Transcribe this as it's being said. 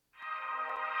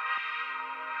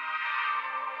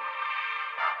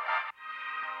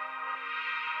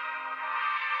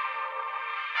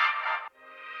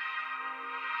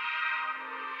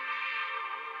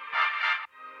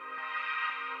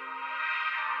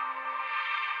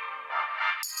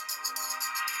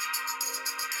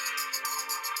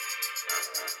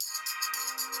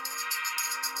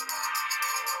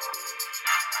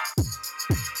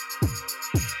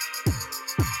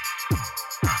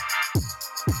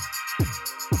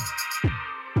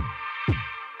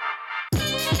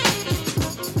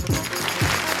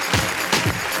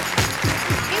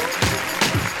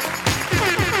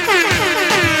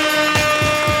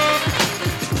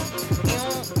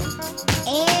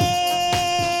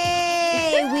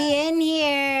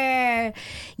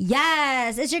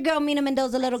Yes, it's your girl Mina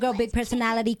Mendoza, little girl, big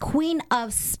personality, queen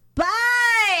of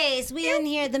spice. We in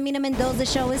here. The Mina Mendoza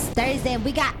show is Thursday, and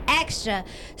we got extra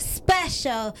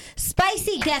special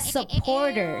spicy guest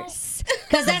supporters.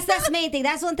 Because that's the main thing.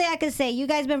 That's one thing I can say. You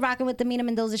guys been rocking with the Mina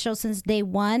Mendoza show since day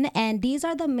one, and these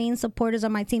are the main supporters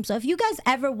on my team. So if you guys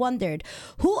ever wondered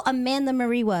who Amanda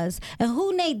Marie was and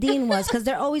who Nadine was, because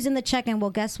they're always in the check-in,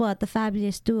 well, guess what? The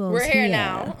fabulous duos. We're here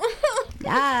now.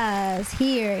 Yes,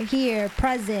 here,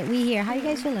 present. We here. How you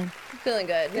guys feeling? Feeling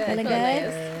good. Feeling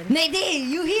good? Nadine,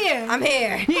 you here? I'm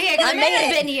here. You here? Because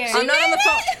Amanda's been here. I'm not on the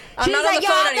phone. She's not like, on the yo,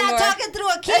 phone I'm anymore. not talking through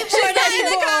a keyboard in the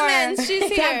anymore. comments. She's So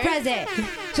here. I'm present.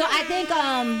 So I think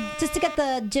just to get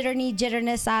the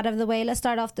jitterness out of the way, let's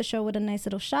start off the show with a nice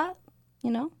little shot. You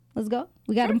know, let's go.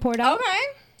 We got them poured out. Okay.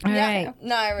 All Yeah. right.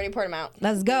 No, I already poured them out.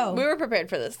 Let's go. We were prepared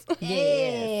for this.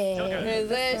 Yeah. Is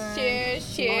this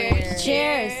cheers?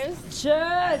 Cheers.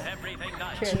 Cheers.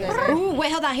 Ooh,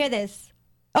 wait, hold on. Hear this.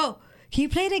 Oh, can you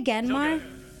play it again, Mar?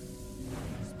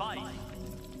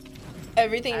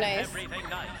 Everything nice.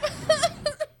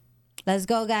 Let's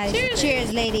go, guys.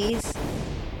 Cheers ladies.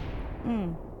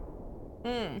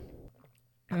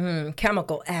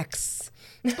 Chemical X.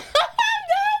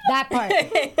 That part.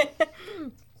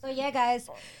 So yeah, guys.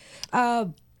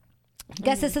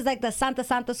 Guess this is like the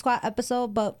Santa Squad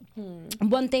episode, but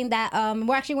one thing that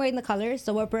we're actually wearing the colors,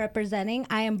 so we're representing.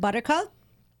 I am Buttercup.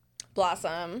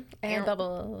 Blossom. And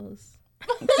bubbles.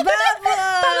 Bubbles.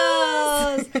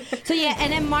 So yeah,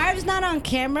 and then Marv's not on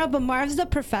camera, but Marv's the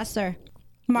professor.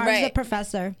 Marv's the Right.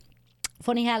 professor.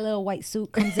 Funny how a little white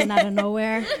suit comes in out of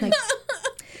nowhere. Like,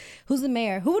 who's the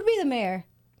mayor? Who would be the mayor?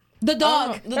 The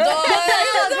dog. The dog.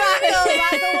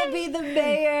 Rocco will be the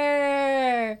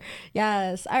mayor.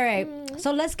 Yes. All right.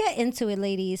 So let's get into it,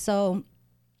 ladies. So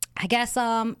I guess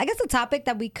the topic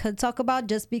that we could talk about,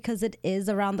 just because it is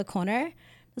around the corner,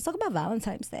 let's talk about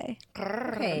Valentine's Day.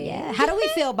 Okay. Yeah. How do we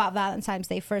feel about Valentine's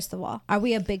Day, first of all? Are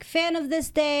we a big fan of this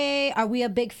day? Are we a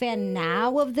big fan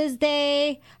now of this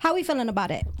day? How are we feeling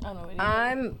about it?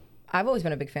 I've always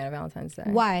been a big fan of Valentine's Day.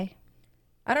 Why?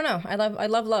 I don't know. I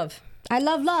love love. I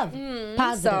love love.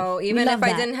 Positive. So We even love if I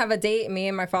that. didn't have a date, me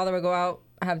and my father would go out,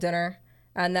 have dinner,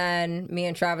 and then me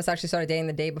and Travis actually started dating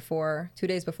the day before, 2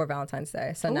 days before Valentine's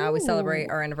Day. So now we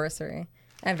celebrate our anniversary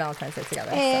and Valentine's Day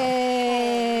together.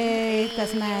 Hey,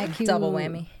 that's mad cute. Double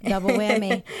whammy. Double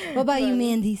whammy. What about you,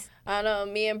 Mandy's? I don't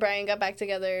know. Me and Brian got back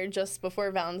together just before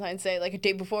Valentine's Day, like a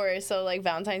day before. So like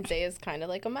Valentine's Day is kind of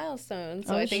like a milestone.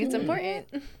 So I think it's important.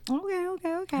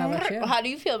 Okay. How about you? How do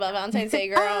you feel about Valentine's Day,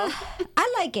 girl?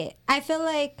 I like it. I feel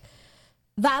like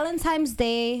Valentine's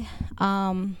Day,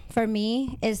 for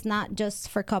me, is not just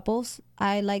for couples.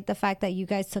 I like the fact that you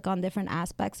guys took on different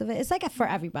aspects of it. It's like for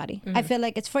everybody. I feel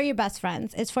like it's for your best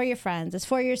friends. It's for your friends. It's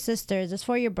for your sisters. It's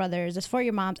for your brothers. It's for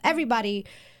your moms. Everybody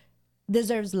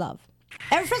deserves love.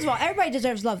 First of all, everybody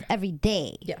deserves love every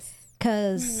day. Yes.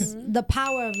 Because the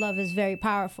power of love is very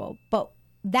powerful. But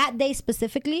that day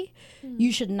specifically,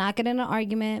 you should not get in an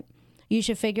argument. You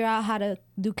should figure out how to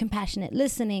do compassionate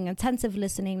listening, attentive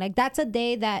listening. Like, that's a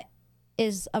day that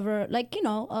is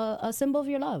a symbol of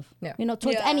your love. Yeah. Towards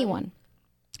Yeah. anyone.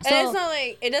 And it's not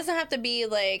like, it doesn't have to be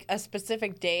like a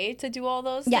specific day to do all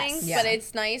those Yes. things. Yeah. But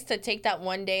it's nice to take that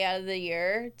one day out of the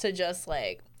year to just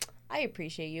like, I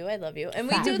appreciate you. I love you. And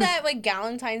we do that like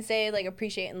Valentine's Day, like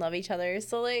appreciate and love each other.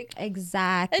 So like,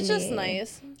 Exactly. it's just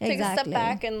nice. Take a step Exactly.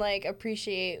 back and like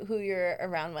appreciate who you're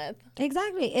around with.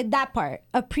 Exactly. That part.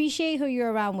 Appreciate who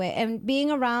you're around with. And being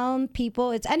around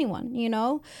people, it's anyone,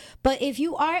 But if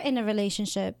you are in a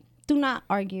relationship, do not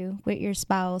argue with your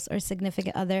spouse or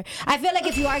significant other. I feel like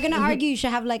if you are going to argue, you should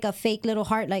have like a fake little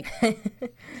heart, like,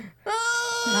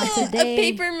 not today. A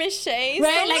paper mache.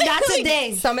 Right? Like, not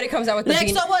today. Somebody comes out with the Like,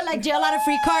 be, so what? Like, jail out a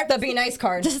free card? the be nice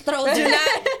card. Just throw it.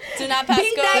 Do not pass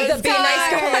Be go. nice The be nice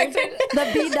card.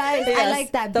 The be nice. I Yes,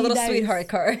 like that. The Be little nice. sweetheart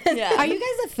card. Yeah. Are you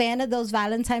guys a fan of those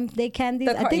Valentine's Day candies?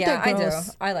 I think yeah, they're I gross.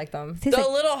 do. I like them. Tastes The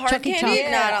like little heart Chuck E. candy?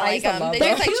 Cheese. No, I don't I like used to them. love They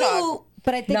them. taste like chalk. Cute,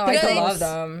 but I think No, I they're used to gross. love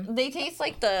them. They taste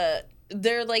like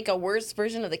they're like a worse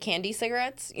version of the candy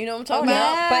cigarettes. You know what I'm talking Oh,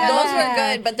 about? yeah. But those Yeah. were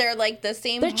good, but they're like the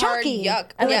same They're hard chalky.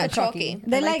 yuck. I like Yeah, the chalky. chalky.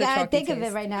 They I like the I chalky think of it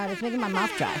taste. right now. It's making my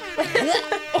mouth dry.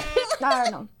 I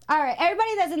don't know. All right,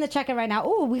 everybody that's in the check-in right now.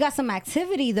 Ooh, we got some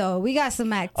activity though. We got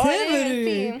some activity.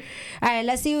 see. All right,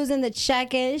 let's see who's in the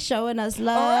check-in showing us Oh,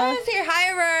 love. it's here. Hi,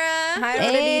 Aurora. Hi,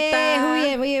 Hey,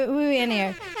 Aurorita. who we in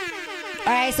here?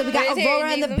 All right, so we got Who's here?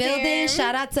 Aurora in the Jason's building. here.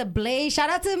 Shout out to Blaze.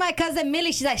 Shout out to my cousin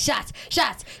Millie. She's like, shots.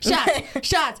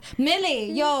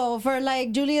 Millie, yo, for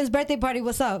like Julia's birthday party,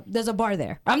 what's up? There's a bar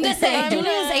there. I'm just saying,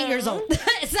 Julia's 8 years old.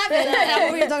 7. I'm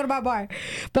over here talking about bar.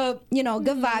 But,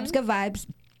 good vibes.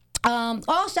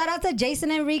 Shout out to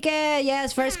Jason Enrique.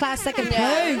 Yes, first class, second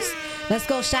place. Let's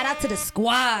go. Shout out to the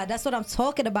squad. That's what I'm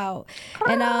talking about.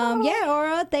 And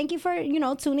Aura, thank you for,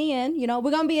 tuning in.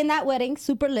 We're going to be in that wedding,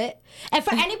 super lit. And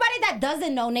for anybody that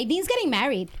doesn't know, Nadine's getting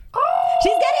married.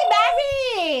 She's getting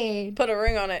married. Put a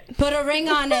ring on it. Put a ring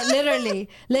on it,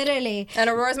 literally. And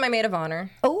Aurora's my maid of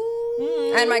honor.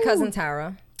 Ooh. And my cousin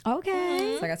Tara.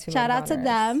 Okay. So I got two Shout maid out to honors.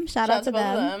 them. Shout out to both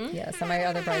of them. Yes, and my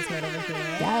other bridesmaid over here.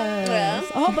 Yes. Yeah.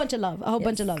 A whole bunch of love.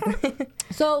 Bunch of love.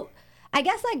 So I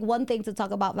guess like one thing to talk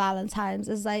about Valentine's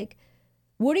is like,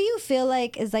 what do you feel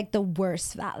like is like the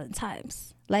worst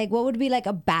Valentine's? Like what would be like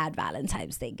a bad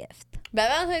Valentine's Day gift?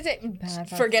 Bad Valentine's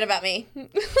Day. Forget about me.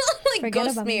 Forget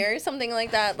ghost about me me. or something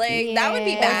like that. Like that would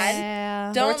be bad.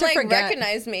 Or Don't to forget.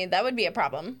 recognize me. That would be a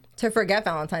problem. To forget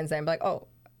Valentine's Day and be like, oh,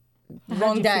 How'd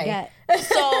wrong you day.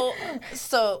 forget?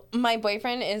 So my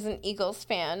boyfriend is an Eagles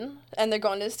fan, and they're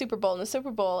going to the Super Bowl, and the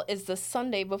Super Bowl is the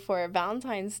Sunday before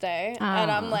Valentine's Day, and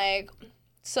I'm like,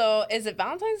 so is it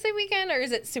Valentine's Day weekend or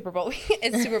is it Super Bowl?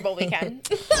 It's Super Bowl weekend.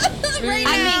 Right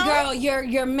I now. mean, girl,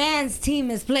 your man's team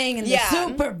is playing in the Yeah.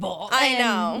 Super Bowl. I and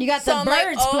know. You got So the I'm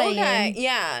birds like, playing. Okay,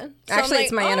 yeah. So I'm Actually, like,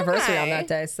 it's my anniversary on okay. that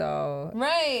day, so.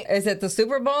 Right. Is it the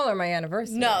Super Bowl or my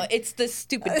anniversary? No, it's the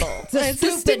stupid bowl. It's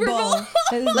the Super Bowl. It's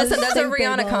the Listen, there's a Super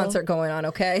Rihanna Bowl. concert going on,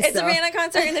 okay? It's a Rihanna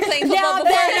concert and they're playing Yeah, football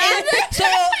before there it is. So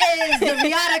is the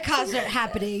Rihanna concert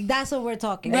happening? That's what we're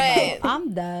talking Right. about.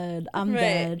 I'm dead. I'm Right.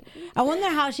 dead. I wonder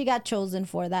how she got chosen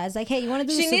for that. It's like, hey, you want to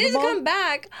do She the Super needed Bowl? to come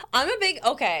back. I'm a big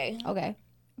Okay.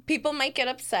 people might get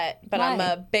upset, but I'm Why?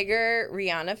 a bigger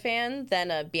Rihanna fan than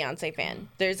a Beyonce fan.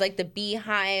 There's like the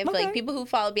Beehive, Okay. like people who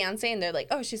follow Beyonce and they're like,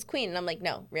 oh, she's queen. And I'm like,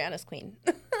 no, Rihanna's queen.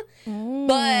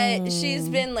 But she's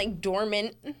been like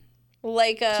dormant.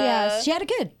 Like She had a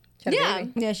kid. Had a yeah.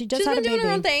 baby. Yeah, she just She's had been a doing baby.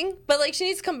 her own thing, but like she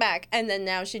needs to come back. And then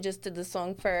now she just did the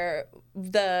song for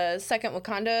the second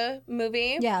Wakanda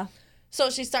movie. Yeah. So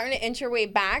she's starting to inch her way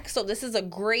back. So this is a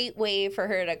great way for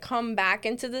her to come back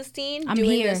into the scene I'm doing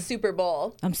here. the Super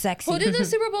Bowl. I'm sexy. Who did the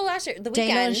Super Bowl last year? The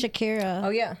J-Lo and Weeknd. Shakira. Oh,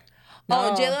 yeah.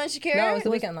 Oh, J-Lo and Shakira? No, it was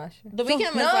the weekend last year. The Weeknd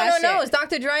was No, last year. It's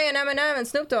Dr. Dre and Eminem and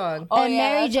Snoop Dogg. Oh, And yeah,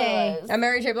 Mary that's what J. it was. And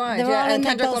Mary J. Blige. They were Yeah, all in and like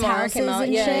Kendrick those Lamar houses came out.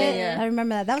 and Yeah, shit. yeah, I yeah.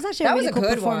 remember that. That was actually That a was really a cool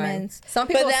good performance. one. Some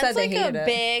people But said that's they like hated a it.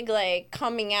 big like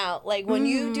coming out. Like when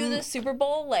you do the Super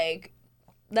Bowl, like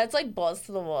that's like balls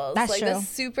to the walls. That's like true. the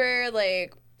super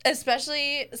like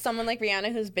especially someone like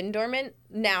Rihanna who's been dormant.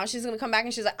 Now she's gonna come back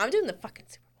and she's like, I'm doing the fucking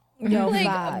Super Bowl. Yo, Like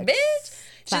facts. bitch.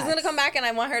 She's Facts. gonna come back and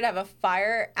I want her to have a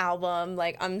fire album.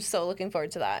 Like I'm so looking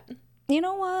forward to that. You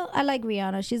know what? I like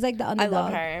Rihanna. She's like the I underdog.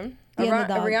 love her. The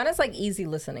underdog. Rihanna's like easy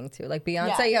listening to. Like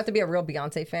Beyonce, Yeah. you have to be a real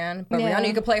Beyonce fan. But Yeah. Rihanna,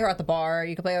 you could play her at the bar.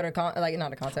 You could play her at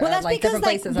not a concert. Well, at, that's like because different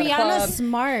like places at a club. Rihanna's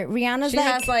smart. Rihanna's She like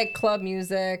has like club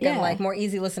music Yeah. and like more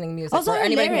easy listening music. also for her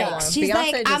anybody who lyrics. wants. She's Beyonce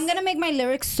like, just, I'm gonna make my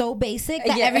lyrics so basic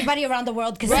that Yeah. everybody around the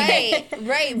world can sing Right, it.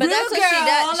 right. But Real that's what girl, she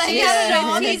does. like, She's I don't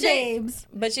know all these strategic. names.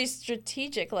 But she's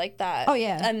strategic like that. Oh,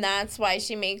 yeah. And that's why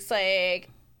she makes like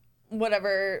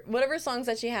whatever songs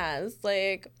that she has.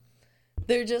 Like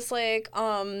they're just like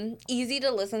easy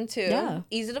to listen to. Yeah.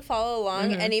 Easy to follow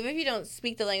along. And even if you don't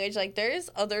speak the language, like there's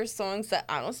other songs that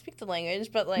I don't speak the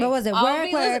language, but like What was it? I'll Work,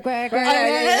 be work, listen- work, work.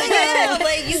 Yeah,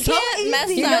 like you So can't mess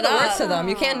easy. you know that the up. words to them.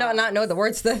 You can't not know the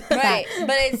words to them. Right.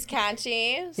 But it's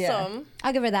catchy. Yeah. So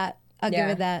I'll give her that. I'll give Yeah.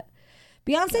 her that.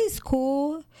 Beyonce's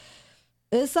cool.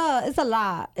 It's a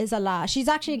lot. It's a lot. She's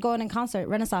actually going in concert,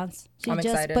 Renaissance. She I'm just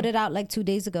excited. put it out like 2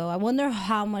 days ago. I wonder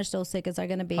how much those tickets are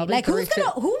gonna be. Probably Like three,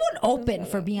 who would open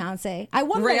for Beyonce? I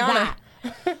wonder Rihanna.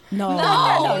 that. No.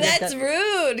 Oh, No, that's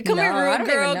rude. Come here, No, I rude don't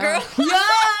girl, even know. girl. Yeah,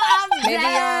 I'm Maybe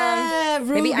dead. Ice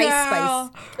Rude Spice.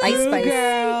 girl. Ice Rude Spice.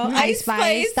 girl. Ice Ice Spice.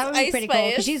 Spice. That would be Ice pretty cool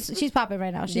because Spice. she's popping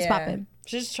right now. She's Yeah. popping.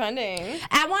 She's trending.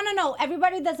 I want to know,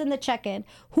 everybody that's in the check-in,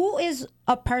 who is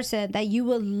a person that you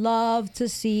would love to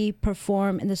see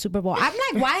perform in the Super Bowl? I'm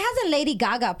like, why hasn't Lady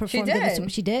Gaga performed in the did. Super Bowl?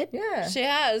 She did? Yeah. She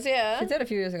has, yeah. She did a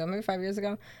few years ago, maybe 5 years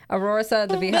ago. Aurora said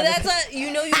the But Beehive. that's what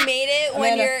you know. You made it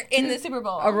when Amanda. you're in the Super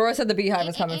Bowl. Aurora said the Beehive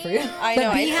was coming for you. I The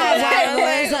know. I saw Beehive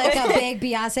that. was like a big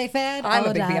Beyonce fan. I'm Oh,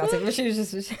 a big no. Beyonce, but she was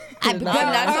just. She I, was girl,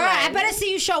 not. not all right, I mine. better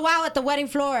see you show out at the wedding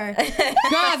floor. Girl,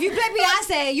 if you play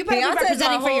Beyonce, you better Beyonce be is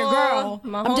representing my for your whole- girl.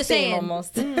 my I'm whole just theme saying.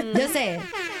 almost. Just saying.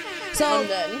 So, I'm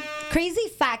done. crazy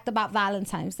fact about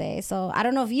Valentine's Day. So I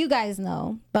don't know if you guys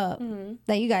know, but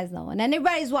that you guys know, and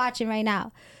everybody's watching right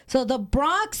now. So the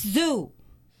Bronx Zoo,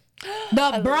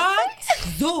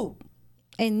 Zoo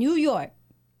in New York,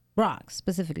 Bronx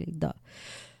specifically,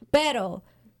 Pero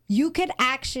you could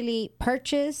actually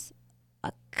purchase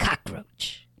a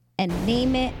cockroach and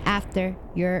name it after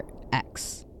your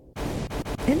ex.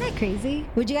 Isn't that crazy?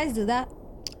 Would you guys do that?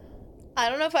 I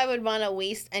don't know if I would want to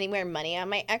waste anywhere money on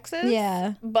my exes.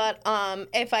 Yeah. But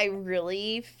if I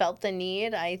really felt the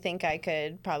need, I think I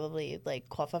could probably like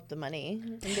cough up the money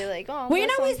and be like, oh. Well, you're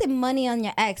not wasting money on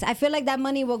your ex. I feel like that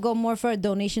money will go more for a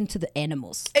donation to the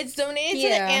animals. It's donated to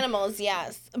the animals,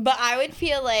 yes. But I would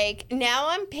feel like now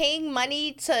I'm paying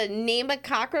money to name a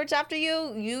cockroach after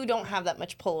you. You don't have that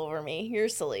much pull over me. You're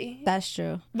silly. That's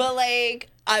true. But like,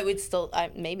 I would still,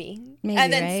 maybe. Maybe,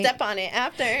 and then right? step on it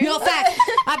after. No fact.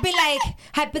 I'd be like,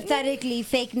 hypothetically,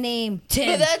 fake name Tim.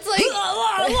 But that's like,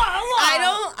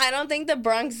 I don't think the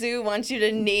Bronx Zoo wants you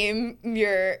to name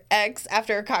your ex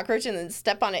after a cockroach and then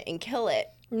step on it and kill it.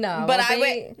 No, But well, I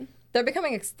would. They're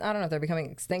becoming. I don't know if they're becoming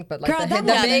extinct, but like Girl, the that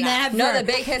big, would never. no, the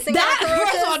big hissing That cockroaches.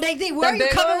 first of all, where are you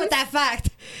big coming ones? with that fact?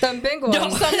 The big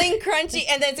ones. Something crunchy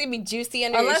and then it's gonna be juicy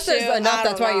under Unless your there's shoe. enough, I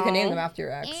that's don't why you can know. name them after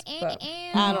your ex. But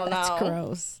I don't know. That's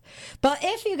gross. But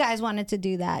if you guys wanted to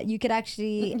do that, you could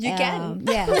actually. You can.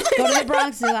 Yeah. Go to the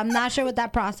Bronx Zoo. I'm not sure what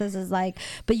that process is like,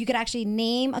 but you could actually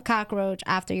name a cockroach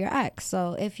after your ex.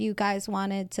 So if you guys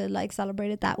wanted to like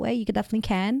celebrate it that way, you could definitely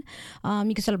can.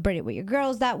 You can celebrate it with your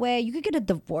girls that way. You could get a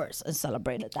divorce and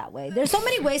celebrate it that way. There's so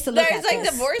many ways to look There's at like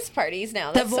this. divorce parties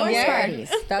now. That's Divorce so weird.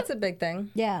 parties. that's a big thing.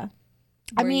 Yeah.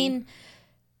 I mean,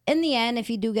 in the end, if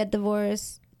you do get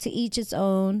divorced, to each its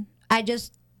own.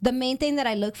 The main thing that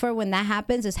I look for when that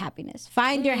happens is happiness.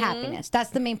 Find your happiness. That's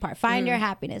the main part. Find your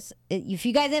happiness. If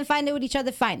you guys didn't find it with each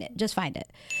other, find it. Just find it.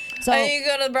 So And you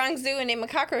go to the Bronx Zoo and name a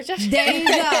cockroach after there you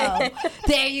go.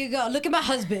 There you go. Look at my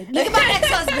husband. Look at my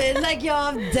ex-husband. Like, yo,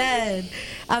 I'm dead.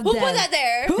 Who put that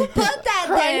there? Who put that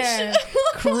there?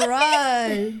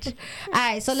 Crunch. All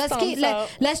right, so let's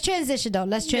transition though.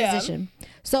 Let's transition.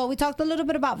 So we talked a little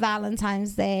bit about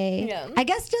Valentine's Day. Yeah. I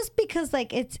guess just because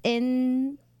like it's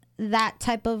in that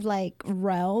type of like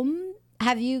realm.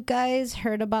 Have you guys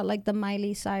heard about like the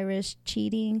Miley Cyrus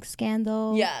cheating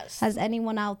scandal? Yes. Has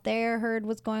anyone out there heard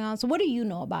what's going on? So what do you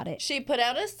know about it? She put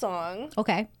out a song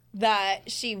Okay. that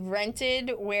she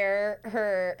rented where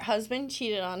her husband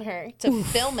cheated on her to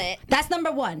film it. That's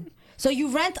number one. So you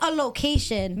rent a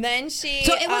location. Then she.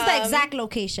 So it was the exact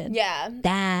location. Yeah.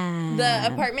 Damn. The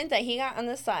apartment that he got on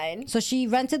the side. So she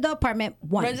rented the apartment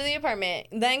once. Rented the apartment.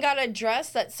 Then got a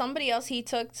dress that somebody else he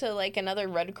took to like another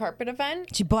red carpet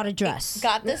event. She bought a dress.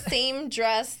 Got the same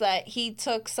dress that he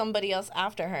took somebody else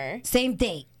after her. Same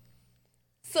date.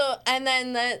 So, and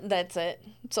then that's it.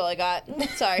 That's all I got.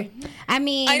 Sorry. I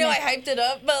mean, I know I hyped it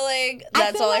up, but like,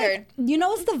 that's feel all I like- heard. You know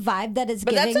what's the vibe that it's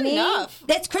But giving that's me? enough.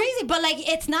 That's crazy, but like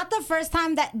it's not the first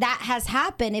time that has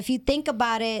happened. If you think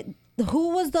about it,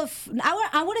 who was the?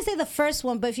 I wouldn't say the first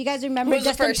one, but if you guys remember Who's the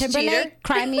Justin first Timberlake, cheater?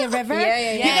 "Cry Me a River,"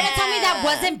 Yeah. you're gonna tell me that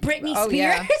wasn't Britney Oh,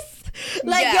 Spears? yeah.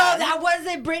 Like, Yeah. yo, that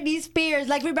wasn't Britney Spears.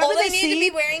 Like, remember All the they needed to be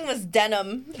scene? wearing was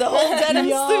denim. The whole denim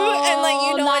suit, and like,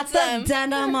 you know not it's the them.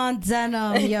 denim on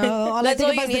denim, yo. All I That's think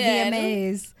all about is you the needed.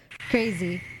 VMAs.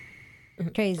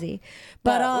 Crazy.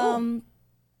 But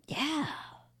yeah.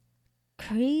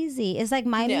 Crazy. It's like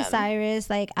Miley Yeah. Cyrus,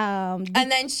 like And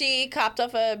then she copped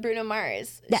off a Bruno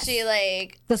Mars. Yes. She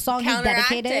like the song he's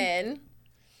dedicated. counteracted,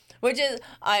 which is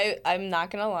I'm not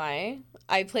gonna lie.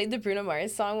 I played the Bruno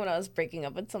Mars song when I was breaking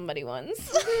up with somebody once.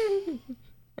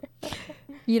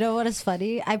 You know what is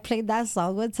funny? I played that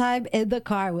song one time in the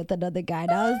car with another guy,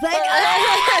 and I was like,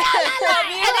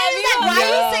 why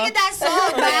are you singing that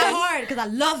song that hard? Because I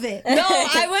love it. No,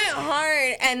 I went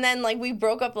hard, and then like we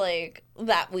broke up like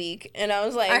that week, and I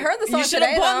was like, I heard the song You should have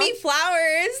today, bought though. me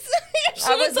flowers. You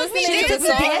I was should've took me listening to Took the me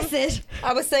dancing. song. dancing.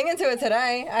 I was singing to it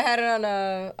today. I had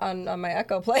it on my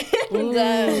Echo play. Ooh,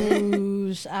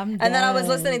 I'm And then I was done.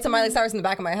 listening to Miley Cyrus in the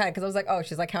back of my head because I was like, oh,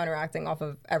 she's like counteracting off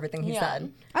of everything he Yeah.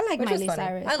 said. I like Which was Miley funny.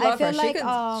 Cyrus. I love feel her.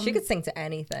 like, She could sing to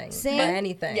anything. sing?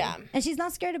 Anything. Yeah. and she's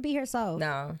not scared to be herself.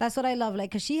 No. That's what I love. Like,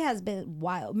 because she has been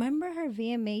wild. Remember her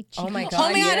VMA cheat? Oh my Oh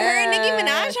God. my god, her and Nicki Yeah.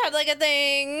 Minaj had like a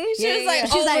thing. She Yeah, was like, yeah.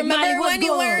 oh, She's like, remember Miley, what's when you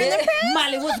good? were in the press?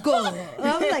 Miley, what's good?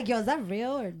 I was like, yo, is that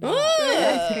real or not?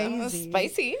 That's crazy.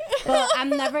 Spicy. But I'm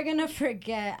never gonna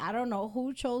forget. I don't know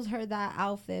who chose her that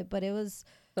outfit, but it was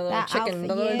The little that chicken. outfit.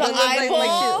 The little, yeah. The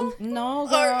eyeball? No,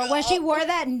 girl. When she wore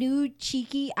that nude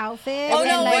cheeky outfit, Oh, and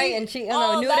no, like, white and cheeky.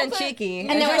 Oh, nude that's and what- cheeky. and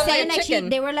they she were looked saying like like chicken.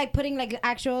 they were like putting like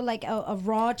actual like a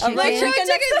raw chicken. Like chicken chicken,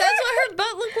 next to- that's what her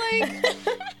butt looked like.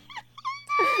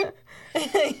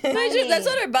 Imagine, that's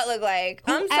what her butt looked like.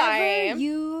 I'm sorry. Whoever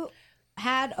you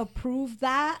had approved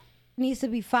that needs to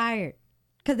be fired.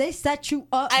 Because they set you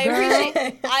up,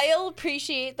 I'll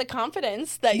appreciate the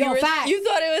confidence that you thought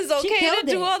it was okay to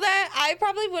do all that. I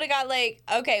probably would have got like,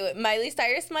 okay, with Miley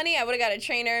Cyrus money, I would have got a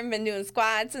trainer and been doing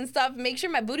squats and stuff. Make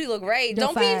sure my booty look right.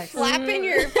 Don't be flapping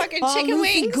your fucking chicken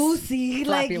wings. Goosey,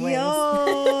 like, yo.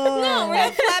 No, we're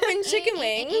not flapping chicken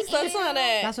wings. That's not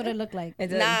it. That's what it looked like.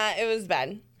 Nah, it was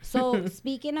bad. So,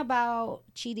 speaking about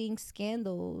cheating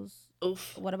scandals,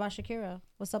 oof. What about Shakira?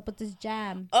 What's up with this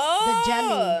jam? Oh, the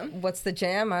jelly. What's the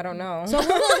jam? I don't know. So, this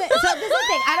is the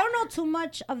thing. I don't know too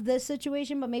much of this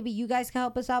situation, but maybe you guys can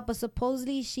help us out. But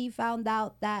supposedly she found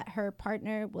out that her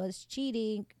partner was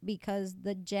cheating because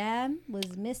the jam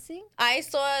was missing. I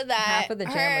saw that half of the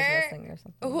jam was missing or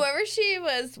something. Whoever she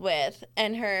was with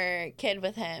and her kid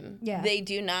with him, they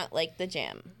do not like the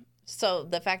jam. So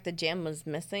the fact the jam was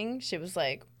missing, she was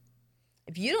like,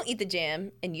 if you don't eat the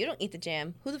jam and you don't eat the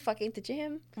jam, who the fuck ate the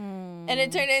jam? And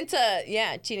it turned into,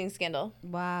 cheating scandal.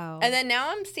 Wow. And then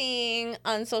now I'm seeing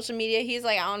on social media, he's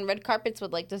like on red carpets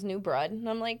with like this new broad. And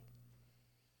I'm like,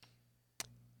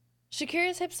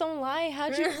 Shakira's hips don't lie.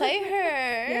 How'd you play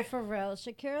her? Yeah, for real.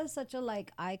 Shakira's such a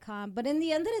like icon. But in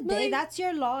the end of the day, that's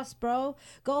your loss, bro.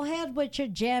 Go ahead with your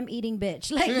jam eating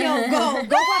bitch. Like, yo, go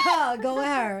with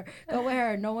her. Go with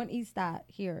her. No one eats that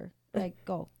here. Like,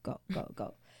 go.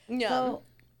 Yeah. So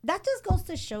that just goes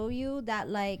to show you that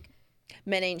like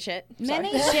men ain't shit.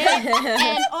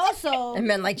 And also and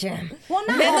men like jam. Well,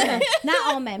 not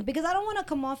all men, because I don't want to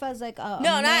come off as like a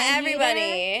no, not everybody.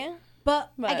 Hater,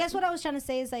 but I guess what I was trying to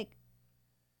say is like,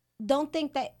 don't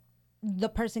think that the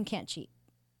person can't cheat.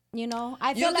 You know,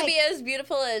 I feel you could be as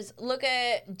beautiful as look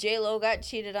at J-Lo got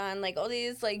cheated on, like all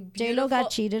these like J-Lo got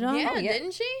cheated on. Yeah,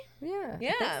 didn't she? Yeah,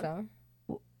 yeah. I think so.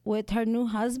 With her new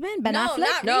husband, Ben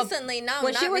Affleck? Not recently. No,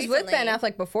 when she was recently. with Ben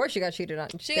Affleck before she got cheated on.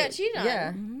 She got cheated on.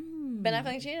 Yeah. Ben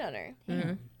Affleck cheated on her.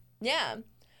 Mm-hmm. Yeah.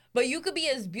 But you could be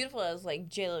as beautiful as like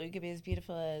J-Lo. You could be as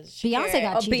beautiful as Shakira. Beyonce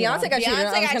got cheated on. Beyonce got cheated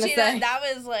on. I was gonna say. That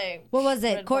was like, what was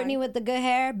it? Courtney with the good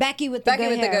hair, Becky with the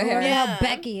good hair. Yeah, how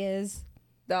Becky is.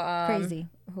 Crazy.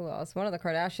 Who else? One of the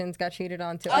Kardashians got cheated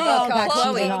on too. Chloe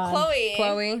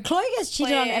gets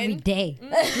cheated on every day.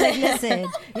 Like, listen.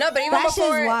 No, but even that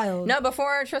before, wild. No,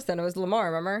 before Tristan, it was Lamar.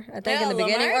 Remember? I think in the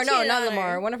beginning, or no, not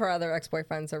Lamar. One of her other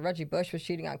ex-boyfriends, or Reggie Bush, was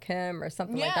cheating on Kim or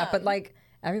something like that. But like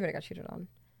everybody got cheated on.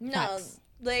 No, Facts.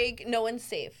 like no one's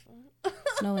safe.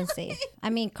 No one's safe. I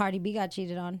mean, Cardi B got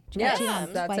cheated on. She got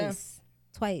cheated on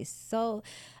twice. So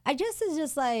I guess it's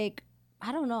just like,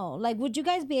 I don't know. Like, would you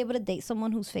guys be able to date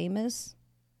someone who's famous?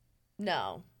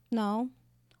 No.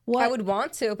 What? I would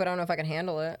want to, but I don't know if I can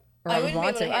handle it. Or I would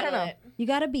want to. I don't know. You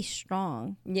gotta be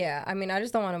strong. Yeah, I mean, I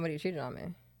just don't want nobody cheating on me.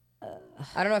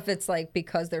 I don't know if it's like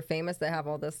because they're famous, they have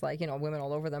all this like, you know, women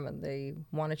all over them and they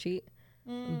want to cheat.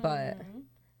 But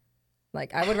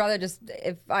like, I would rather just,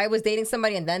 if I was dating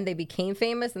somebody and then they became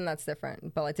famous, then that's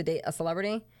different. But like to date a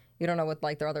celebrity, you don't know what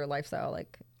like their other lifestyle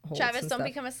like holds. Travis, don't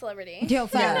become a celebrity. Yo,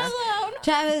 fast.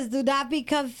 Travis, do not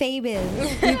become famous.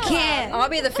 You can't. I'll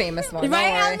be the famous one.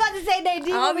 Right? I was about to say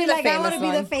Nadine will be like, I want to be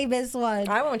the famous one.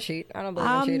 I won't cheat. I don't believe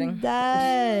in cheating. I'm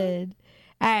done.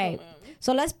 All right.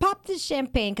 So let's pop this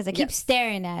champagne because I keep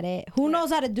staring at it. Who knows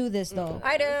how to do this though?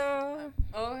 I do.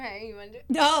 Okay, you want to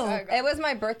do? Oh, it was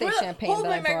my birthday champagne. Hold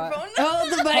that my I bought. microphone.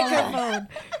 Hold the microphone.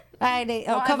 All right, Nate.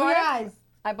 Oh, cover your eyes.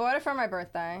 I bought it for my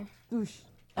birthday.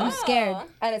 I'm scared.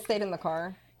 And it stayed in the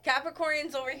car.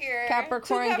 Capricorns over here.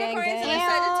 Capricorn Two gang, Capricorns gang. and a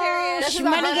Sagittarius.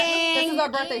 This is our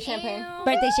birthday champagne.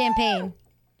 Birthday champagne.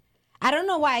 I don't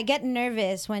know why I get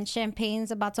nervous when champagne's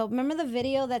about to open. Remember the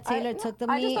video that Taylor took of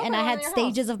me and I had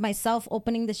stages of myself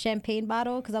opening the champagne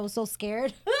bottle because I was so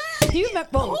scared? Do you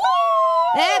remember?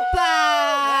 Epa!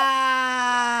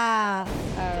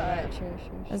 All right, cheers.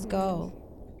 Let's go.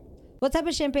 What type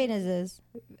of champagne is this?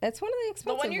 It's one of the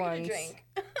expensive The one you're ones. gonna drink.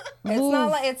 It's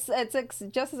not like it's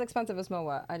just as expensive as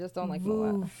Moet. I just don't like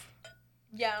Moet.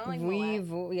 Yeah, I don't like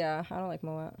Moet. Yeah, I don't like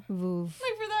Moet. Vouv.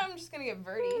 Like for that, I'm just gonna get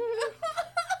Verdi.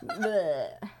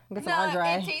 Get some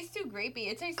Andre. It tastes too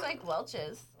grapey. It tastes like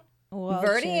Welch's.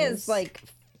 Verdi is like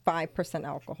 5%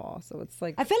 alcohol, so it's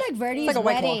like I feel like Verdi is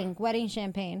like wedding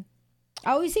champagne.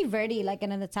 I always see Verdi like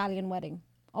in an Italian wedding.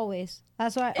 Always.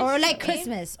 That's why, or like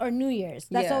Christmas or New Year's.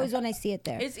 That's always when I see it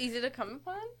there. It's easy to come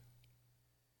upon.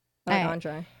 like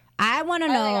Andre. I want to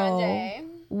know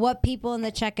what people in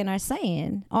the check-in are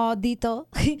saying. Oh, Dito.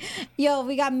 Yo,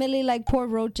 we got Millie like poor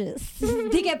roaches.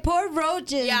 They get poor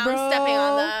roaches, Yeah, bro. I'm stepping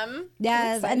on them.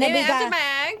 Yes. And then we after got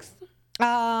Max.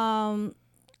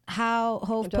 how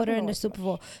Hov put her in the Super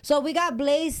Bowl. So we got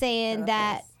Blaze saying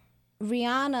that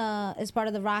Rihanna is part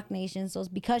of the Rock Nation. So it's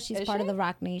because she's part of the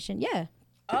Rock Nation. Yeah.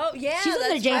 Oh yeah, She's under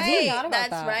that's Jay-Z. right. Forgot about That's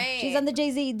that. right. She's under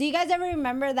Jay-Z. Do you guys ever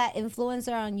remember that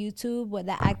influencer on YouTube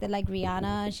that acted like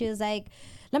Rihanna? And she was like,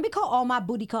 let me call all my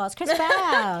booty calls. Chris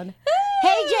Brown.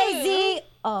 Hey, Jay-Z.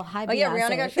 Oh, hi, Beyonce. Oh, yeah,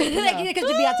 Rihanna got shaken up. Because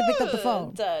Beyonce picked up the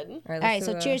phone. Done. All right,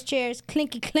 so cheers.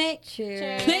 Clinky clink.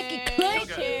 Cheers. Clinky clink.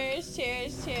 Cheers,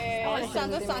 cheers, cheers. wanna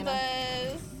Santa share with you,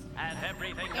 Santas. And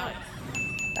everything nice.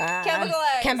 Chemical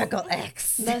X. Chemical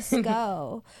X. Let's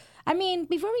go. I mean,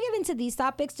 before we get into these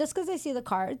topics, just because I see the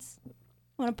cards,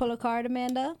 want to pull a card,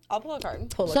 Amanda? I'll pull a card.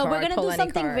 Pull a So card, we're gonna pull do any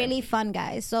something card. really fun,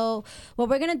 guys. So what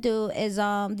we're gonna do is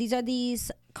these are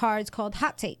these cards called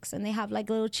hot takes, and they have like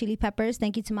little chili peppers.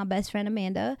 Thank you to my best friend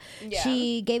Amanda. Yeah.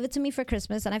 She gave it to me for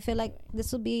Christmas, and I feel like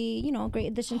this will be a great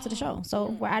addition to the show.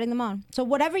 So we're adding them on. So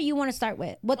whatever you want to start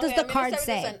with. What does Okay, the I'm gonna card start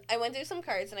with this say? one. I went through some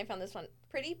cards and I found this one.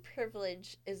 Pretty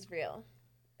privilege is real.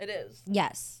 It is.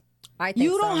 Yes. I think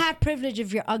You don't so. have privilege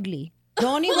if you're ugly. The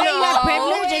only way you have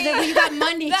privilege is if you got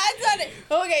money. That's not it.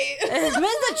 Okay. It's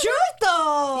the truth,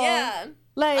 though. Yeah.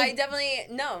 Like I definitely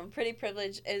no. Pretty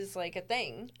privilege is like a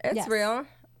thing. It's Yes. real.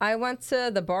 I went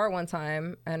to the bar one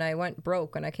time and I went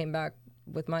broke and I came back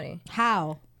with money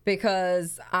how?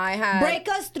 because I had Break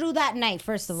us through that night,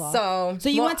 first of all. So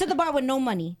you well, went to the bar with no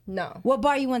money. no What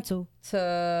bar you went to?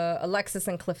 to Alexis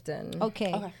and Clifton.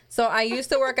 Okay. So I used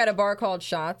to work at a bar called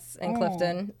Shots in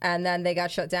Clifton, and then they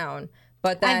got shut down.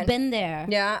 But then I've been there.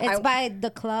 Yeah, It's I- by the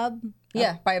club.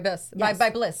 yeah, by Abyss, Yes. by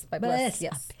Bliss, by Bliss. Bliss.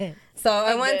 Yes. Abyss. So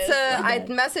I went Abyss. to, I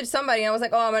messaged somebody and I was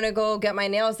like, oh, I'm going to go get my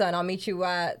nails done. I'll meet you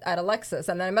at Alexis.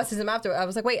 And then I messaged them after. I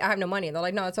was like, wait, I have no money. And they're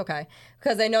like, no, it's okay.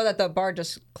 Because they know that the bar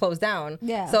just closed down.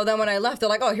 Yeah. So then when I left, they're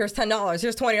like, oh, here's $10.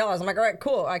 Here's $20. I'm like, all right,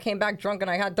 cool. I came back drunk and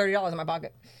I had $30 in my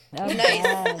pocket. Oh,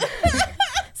 nice.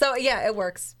 So yeah, it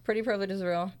works. Pretty privilege is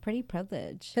real. Pretty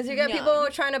privileged. Because you get Yeah. people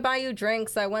trying to buy you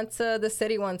drinks. I went to the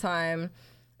city one time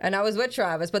and I was with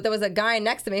Travis, but there was a guy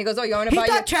next to me. He goes, oh, you want me to He buy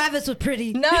you? thought Travis was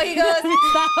pretty. No, he goes,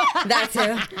 that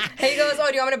too. He goes, oh,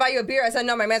 do you want me to buy you a beer? I said,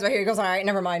 no, my man's right here. He goes, all right,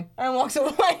 never mind. And walks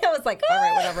away. I was like, all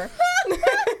right, whatever.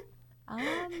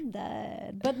 I'm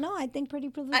dead. But no, I think pretty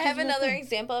privileged. I have is real another too.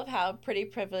 example of how pretty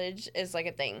privilege is like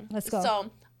a thing. Let's go.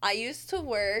 So I used to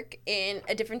work in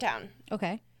a different town.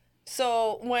 Okay.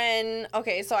 So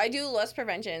so I do loss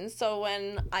prevention. So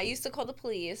when I used to call the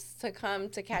police to come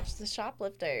to catch the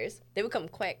shoplifters, they would come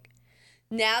quick.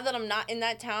 Now that I'm not in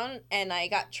that town and I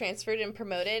got transferred and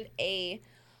promoted,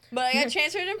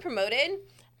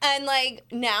 and like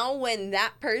now when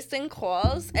that person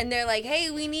calls and they're like, hey,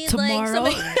 we need like Tomorrow?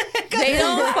 somebody, they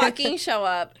don't fucking show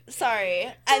up.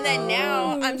 Sorry. And then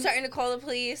now I'm starting to call the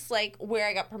police like where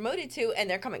I got promoted to, and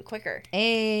they're coming quicker.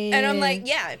 Hey. And I'm like,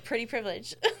 yeah, pretty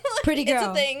privilege. Pretty It's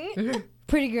girl. a thing.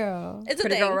 Pretty girl. It's a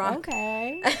Pretty thing. girl rock.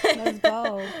 Okay. Let's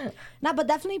go. No, but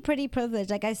definitely pretty privileged.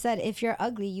 Like I said, if you're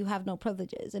ugly, you have no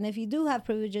privileges. And if you do have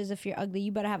privileges, if you're ugly,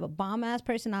 you better have a bomb ass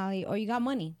personality or you got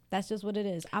money. That's just what it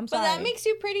is. I'm But sorry. that makes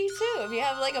you pretty too. If you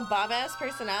have like a bomb ass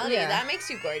personality, Yeah. that makes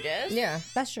you gorgeous. Yeah.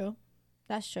 That's true.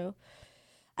 That's true.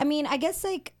 I mean, I guess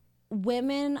like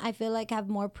women, I feel like have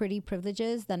more pretty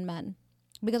privileges than men.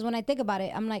 Because when I think about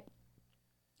it, I'm like,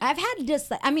 I've had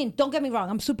just, I mean, don't get me wrong.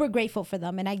 I'm super grateful for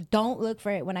them and I don't look for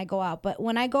it when I go out. But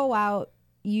when I go out,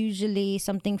 usually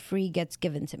something free gets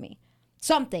given to me.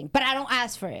 Something, but I don't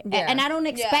ask for it. Yeah. And I don't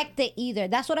expect it either.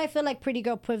 That's what I feel like pretty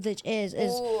girl privilege is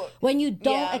Ooh, when you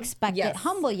don't yeah. expect Yes. it.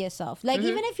 Humble yourself. Like,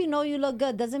 even if you know you look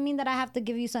good, doesn't mean that I have to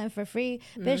give you something for free.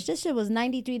 Bitch, this shit was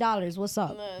 $93. What's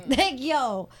up? Like,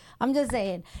 yo, I'm just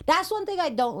saying. That's one thing I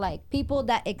don't like. People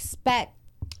that expect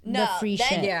the free then-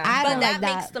 shit. Yeah. I But don't that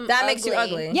like makes that. them That makes you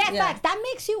ugly. Yeah, facts. That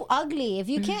makes you ugly. If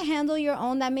you can't handle your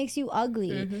own, that makes you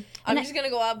ugly. I'm just gonna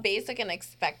go out basic and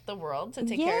expect the world to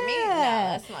take care of me. No,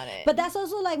 Yeah. that's not it. But that's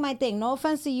also like my thing. No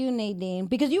offense to you, Nadine,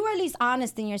 because you were at least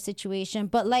honest in your situation.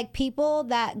 But like people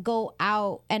that go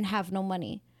out and have no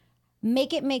money,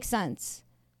 make it make sense.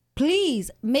 Please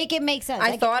make it make sense. I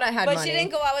Like, thought I had But money. she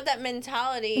didn't go out with that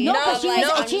mentality. No, of, but she, like, was,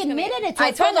 I'm she just gonna- admitted it to I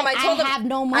her told friend, him. I told him. have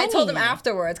no money. I told him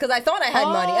afterwards because I thought I had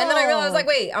money, and then I realized like,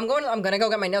 wait, I'm gonna go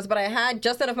get my nails, but I had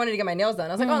just enough money to get my nails done.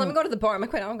 I was like, oh, let me go to the bar. I'm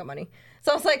like, wait, I don't got money.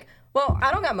 So I was like, well,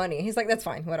 I don't got money. He's like, that's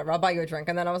fine, whatever. I'll buy you a drink.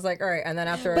 And then I was like, all right. And then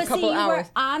after But a couple see, you hours,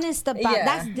 were honest about Yeah.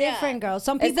 that's different, girl.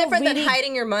 Some people it's different really than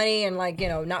hiding your money and like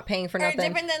not paying for Or nothing.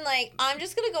 different than like, I'm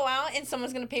just gonna go out and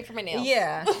someone's gonna pay for my nails.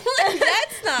 Yeah.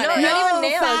 That's not No, it. not even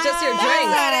nails, just your facts. drink.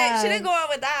 That's not it. She didn't go out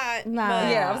with that. Nah.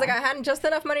 but- Yeah, I was like, I had just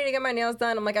enough money to get my nails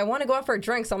done. I'm like, I want to go out for a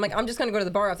drink, so I'm like, I'm just gonna go to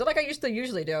the bar after, like I used to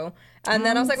usually do. And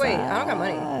then I was like, wait, I don't got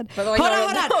money. But they're like, Hold no,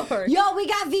 on, no, hold on. no. Yo, we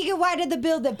got vegan wine in the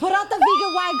building. Put out the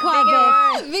vegan wine card,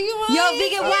 bitch. Vegan wine. Yo,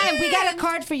 vegan wine, we got a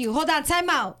card for you. Hold on, time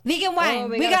out. Vegan wine,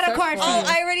 we we gotta got a search card for for Oh, you.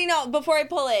 I already know. Before I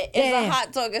pull it, is Yeah. a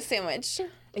hot dog a sandwich?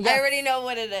 I already know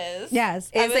what it is. Yes.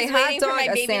 I Is was a hot waiting for dog my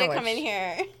a baby to come sandwich? in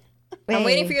here. I'm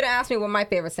waiting for you to ask me what my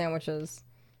favorite sandwich is.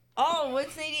 Oh,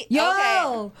 what's Nadine? Yo,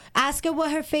 Okay. ask her what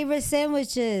her favorite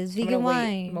sandwich is. I'm Vegan gonna wait. I'm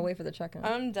wine. gonna wait for the check-in.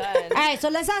 I'm done. All right, so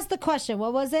let's ask the question.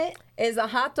 What was it? Is a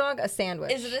hot dog a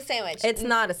sandwich? Is it a sandwich? It's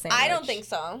not a sandwich. I don't think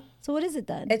so. So what is it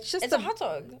then? It's just It's a hot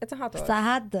dog. It's a hot dog. It's a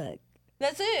hot dog.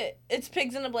 That's it. It's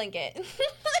pigs in a blanket.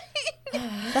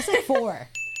 That's like 4.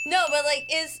 No, but like,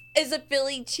 is a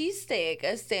Philly cheesesteak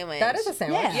a sandwich? That is a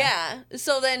sandwich. Yeah. Yeah.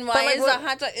 So then why like, is what- a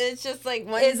hot dog? It's just like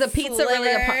one. Is a pizza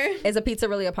really a pie? sliver. Is a pizza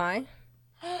really a pie?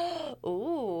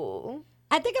 Ooh.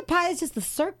 I think a pie is just a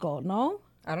circle, no?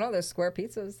 I don't know. There's square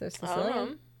pizzas. There's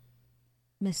Sicilian.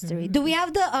 Mystery. Do we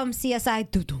have the CSI?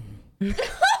 Doo-doo.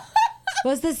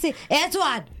 What's the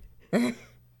Antoine?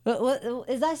 What,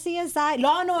 is that CSI?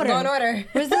 Law and Order. Law and Order.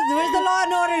 Where's the Law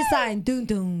and Order sign? Doom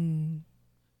doom.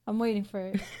 I'm waiting for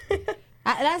it.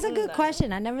 That's a good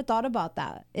question. I never thought about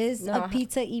that. Is a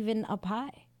pizza even a pie?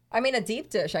 I mean, a deep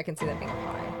dish. I can see that being a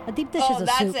pie. A deep dish Oh, is a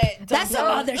that's soup. it. That's some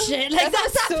other shit. Like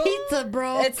That's that's a not soup. pizza,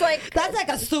 bro. It's like that's like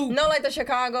a soup. No, like the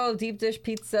Chicago deep dish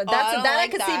pizza. That's I don't that I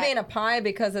like could see that. being a pie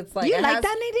because it's like You it like has-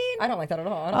 that, Nadine? I don't like that at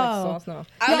all. I don't Oh. like sauce. No.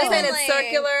 I I'm just was saying it's like-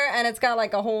 circular and it's got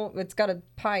like a whole. It's got a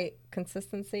pie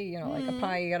consistency. You know, like a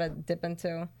pie you gotta dip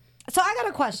into. So I got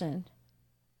a question.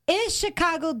 Is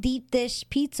Chicago deep dish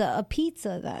pizza a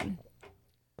pizza then?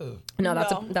 No,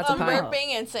 that's No. a that's a I'm pie. burping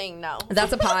and saying no.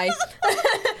 That's a pie.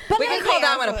 But we can like, call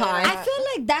that one a absolutely pie. I feel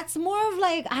like that's more of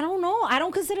like, I don't know. I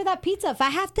don't consider that pizza. If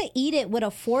I have to eat it with a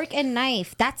fork and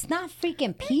knife, that's not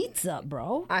freaking pizza,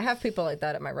 bro. I have people like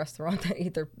that at my restaurant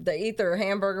that eat their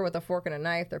hamburger with a fork and a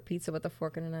knife, their pizza with a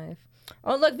fork and a knife.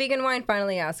 Oh look, Vegan Wine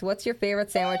finally asked, "What's your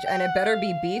favorite sandwich?" And it better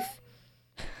be beef.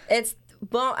 It's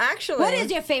well, actually. What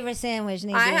is your favorite sandwich,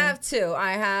 Nadine? I have two.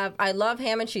 I love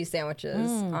ham and cheese sandwiches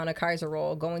on a Kaiser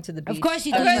roll. Going to the beach. Of course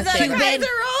you do. Is You that a Cuban. Kaiser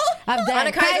roll? I've done On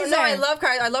a Kaiser. No, I Kaiser. love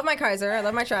Kaiser. I love my Kaiser. I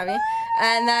love my Travi.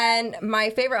 And then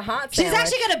my favorite hot She's sandwich.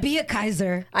 actually gonna be a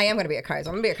Kaiser. I am gonna be a Kaiser.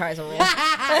 I'm gonna be a Kaiser roll.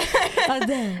 Oh,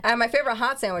 damn. And my favorite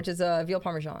hot sandwich is a veal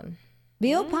parmesan.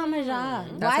 Veal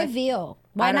Parmesan. That's Why my- veal?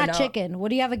 Why I don't not know. chicken? What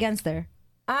do you have against her?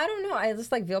 I don't know. I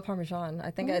just like veal parmesan. I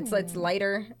think it's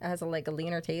lighter. It has a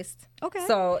leaner taste. Okay.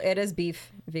 So it is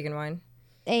beef vegan wine.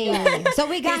 Hey, so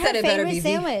we got He said her it better favorite be beef.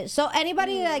 sandwich. So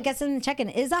anybody that gets in the check-in,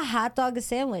 is a hot dog a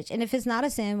sandwich? And if it's not a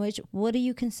sandwich, what do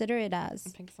you consider it as?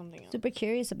 Pick something else. Super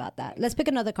curious about that. Let's pick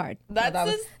another card. That's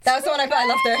That was the one I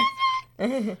left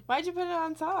there. Why'd you put it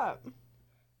on top?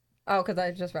 Oh, because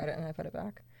I just read it and I put it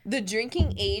back. The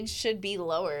drinking age should be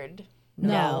lowered.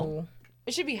 No.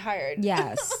 It should be higher.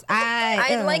 Yes.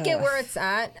 I like it where it's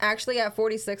at. Actually, at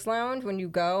 46 Lounge, when you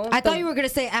go. I thought you were gonna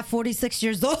say at 46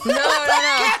 years old. No.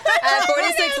 At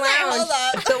 46 Hold Lounge,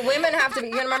 up. the women have to be.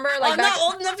 You remember, like I'm back, not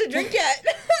old enough to drink yet.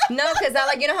 no, because that,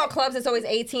 like, you know how clubs it's always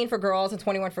 18 for girls and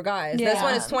 21 for guys. This Yeah.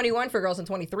 one is 21 for girls and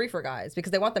 23 for guys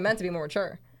because they want the men to be more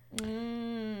mature.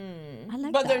 I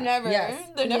like But they're that. never. Yes.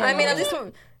 They're never. I mean, at least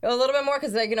a little bit more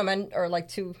because, like, you know, men are like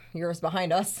 2 years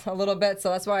behind us a little bit. So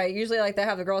that's why usually, like, they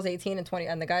have the girls 18 and 20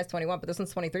 and the guys 21, but this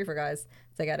one's 23 for guys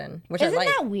to get in, which Isn't I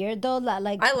like. that weird though? That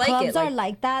like I like clubs it, are like-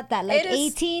 like that. That like It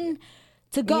is- 18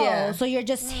 to go, Yeah. so you're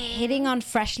just hitting on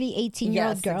freshly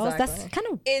 18-year-old Yes, girls. That's exactly.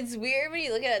 kind of It's weird when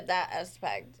you look at that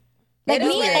aspect. like It is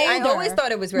me weird. I older. always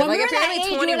thought it was weird. When Like, we if were you're that gonna be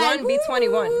age, we were 21, be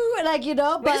 21. "Woo," like, you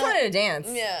know. We But just wanted to dance.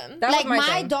 Yeah. That like was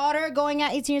my thing. daughter going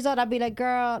at 18 years old, I'd be like,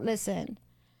 girl, listen.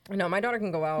 No, my daughter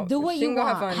can go out. Do what she you can go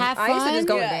want. have fun. Have I used to fun. just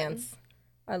go Yeah. and dance.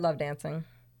 I love dancing.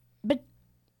 But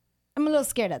I'm a little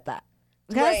scared at that.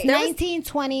 Because Right. 19,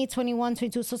 20, 21,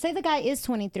 22. So say the guy is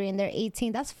 23 and they're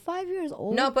 18. That's 5 years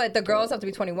old. No, but the girls have to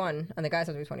be 21 and the guys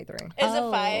have to be 23. Is Oh,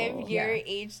 a 5-year yeah.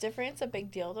 age difference a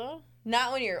big deal though?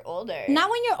 Not when you're older. Not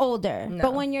when you're older, No.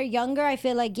 but when you're younger, I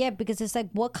feel like, yeah, because it's like,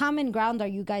 what common ground are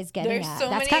you guys getting There's at? so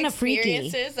That's many kind of freaky.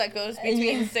 experiences that goes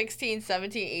between 16,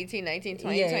 17, 18, 19,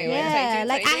 20, Yeah, 21, Yeah, 22,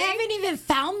 like I 23. haven't even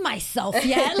found myself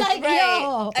yet. Like, Right.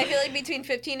 yo. I feel like between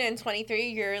 15 and 23,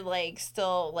 you're like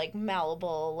still like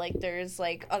malleable. Like there's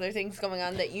like other things going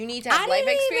on that you need to have I life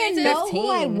didn't experiences. even know who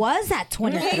I 15. was at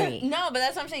 23. No, but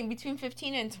that's what I'm saying. Between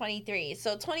 15 and 23.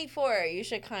 So 24, you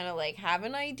should kind of like have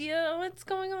an idea of what's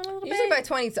going on a little Usually bit. by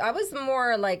 22, I was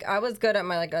more like, I was good at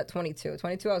my, like, at 22.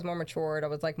 22, I was more matured. I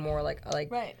was, like, more, like,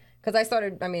 Right. because I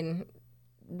started, I mean,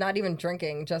 not even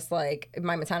drinking, just, like,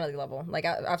 my mentality level. Like,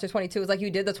 after 22, it was like you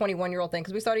did the 21-year-old thing,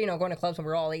 because we started, you know, going to clubs when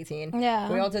we were all 18.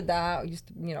 Yeah. We all did that. We used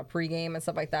to, you know, pregame and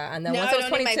stuff like that. And then Now once I I was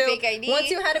don't need my 22, fake ID. once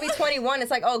you had to be 21, it's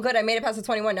like, oh, good, I made it past the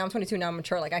 21. Now I'm 22, now I'm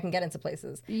mature. Like, I can get into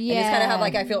places. And you just kind of have,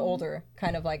 like, I feel older.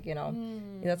 Kind of like, you know,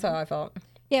 that's how I felt.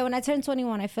 Yeah, when I turned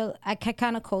 21, I felt I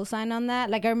kind of co-sign on that.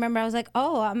 Like I remember I was like,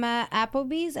 oh, I'm at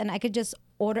Applebee's and I could just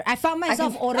I found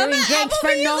myself ordering drinks for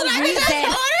Applebee's no and I reason.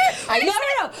 just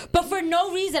No. But for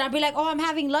no reason. I'd be like, oh, I'm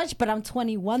having lunch, but I'm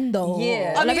 21 though.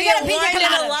 Yeah. I'm Let me gonna get a get pina wine and a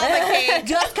colada. lava cake.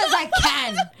 Just because I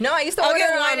can. No, I used to I'll order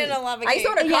get wine and a lava I used to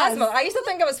cake. order Yes. Cosmo. I used to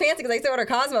think I was fancy because I used to order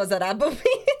Cosmos at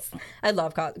Applebee's. I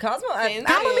love Cosmo. Fancy.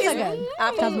 Applebee's are good.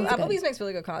 Cosmo's good. Applebee's makes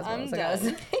really good Cosmos. I'm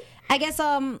done. I guess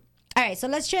all right, so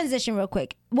let's transition real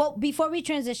quick. Well, before we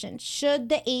transition, should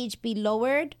the age be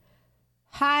lowered,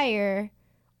 higher,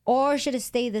 or should it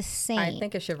stay the same? I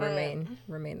think it should remain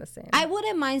the same. I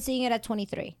wouldn't mind seeing it at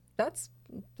 23. That's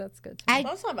good.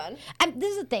 That's not bad.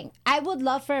 This is the thing. I would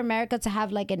love for America to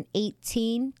have like an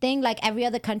 18 thing, like every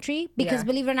other country, because Yeah.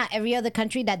 believe it or not, every other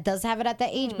country that does have it at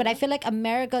that age. But I feel like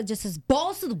America just is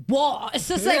balls to the wall. It's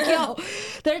just like, yo,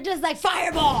 they're just like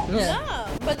fireball. No,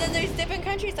 but then there's different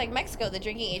countries like Mexico. The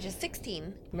drinking age is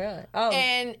 16, Really? Oh,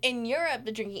 and in Europe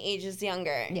the drinking age is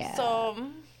younger. Yeah. So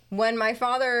when my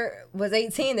father was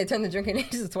 18, they turned the drinking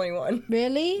age to 21.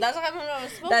 Really? that's what happened when I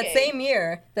was smoking. That same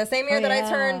year that I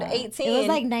turned 18. It was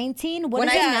like 19. What when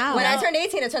is I it now? when I turned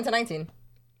 18, it turned to 19.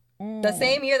 The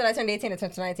same year that I turned 18, it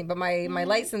turned to 19. But my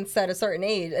license said a certain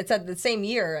age. It said the same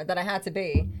year that I had to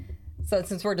be. So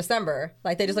since we're December,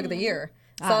 like they just look at the year.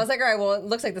 So I was like, all right, well, it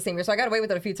looks like the same year. So I got away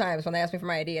with it a few times when they asked me for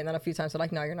my ID, and then a few times they're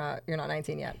like, no, you're not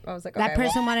 19 yet. I was like, okay, That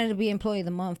person wanted to be employee of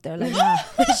the month. They're like, nah,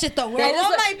 this shit don't work. I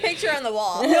want my picture on the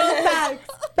wall.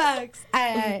 Facts.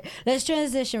 All right. Let's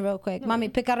transition real quick. Mommy,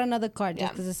 pick out another card just Yeah.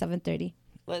 because it's 7:30.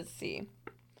 Let's see.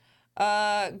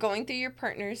 Going through your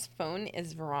partner's phone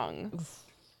is wrong.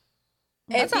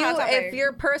 That's a hot topic. If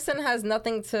your person has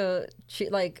nothing to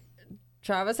cheat, like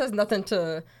Travis has nothing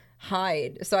to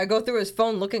hide, so I go through his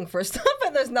phone looking for stuff,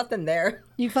 and there's nothing there.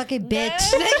 You fucking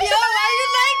bitch. Yo, why you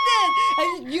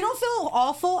like this? You don't feel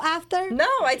awful after? No,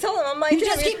 I tell him, I'm like, You "Damn,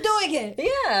 just keep doing it.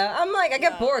 Yeah, I'm like, I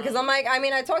get bored because I'm like, I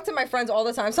mean, I talk to my friends all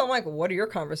the time, so I'm like, what are your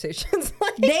conversations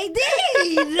like? They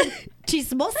did.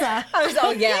 Chismosa. I was,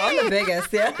 oh yeah, I'm the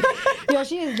biggest, yeah. Yo,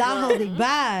 she is not holding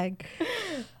back.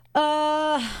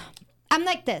 I'm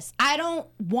like this. I don't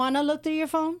want to look through your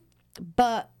phone,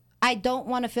 but I don't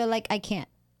want to feel like I can't.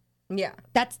 Yeah.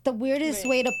 That's the weirdest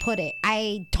way to put it.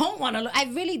 I don't want to look. I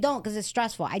really don't because it's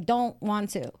stressful. I don't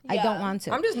want to. I don't want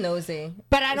to. I'm just nosy.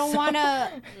 But I don't want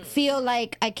to feel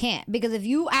like I can't. Because if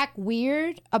you act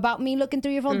weird about me looking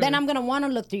through your phone, then I'm going to want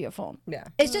to look through your phone. Yeah.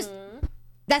 It's just,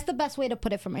 that's the best way to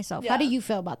put it for myself. How do you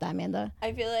feel about that, Amanda?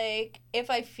 I feel like if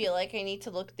I feel like I need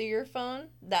to look through your phone,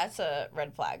 that's a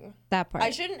red flag. That part. I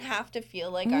shouldn't have to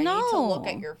feel like I need to look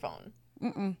at your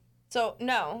phone. So,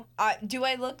 no. Do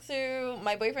I look through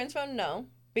my boyfriend's phone? No.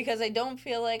 Because I don't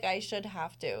feel like I should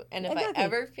have to. And if Exactly. I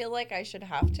ever feel like I should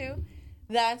have to,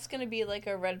 that's going to be like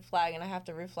a red flag, and I have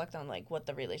to reflect on like what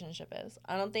the relationship is.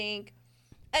 I don't think...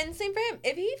 And same for him.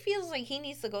 If he feels like he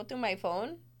needs to go through my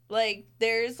phone, like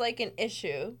there's like an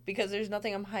issue because there's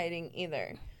nothing I'm hiding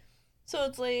either. So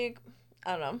it's like,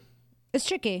 I don't know. It's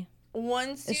tricky.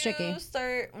 Once you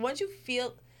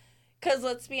feel... Because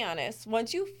let's be honest,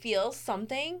 once you feel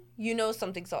something, you know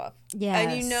something's off. Yes.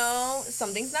 And you know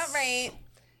something's not right.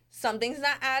 Something's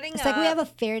not adding It's up. like we have a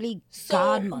fairly So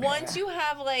godmother. once you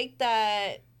have like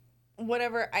that,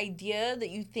 whatever idea that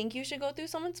you think you should go through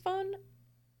someone's phone,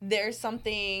 there's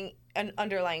an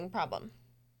underlying problem.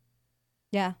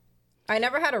 Yeah. I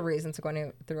never had a reason to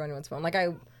go through anyone's phone. Like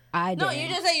I do. No, you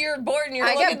just say you're bored and you're I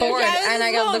looking get through bored Travis's and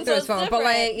I got to phone, look through so his phone. it's But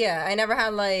like, different. yeah, I never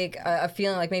had like a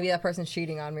feeling like maybe that person's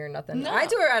cheating on me or nothing. No. I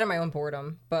do it out of my own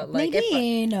boredom. But like,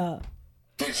 Nadine.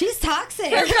 She's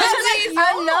toxic. I'm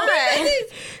not.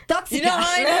 Toxic. You know how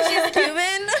I know she's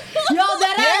Cuban? Yo,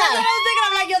 that's what I was thinking.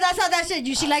 I'm like, yo, that's how that shit.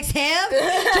 She likes him.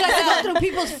 She likes to go through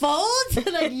people's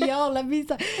phones. Like, yo, let me.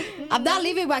 I'm not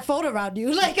leaving my phone around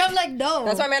you. Like, I'm like, no.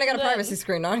 That's why, man, I got a privacy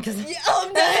screen on because Yo,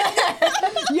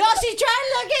 she tried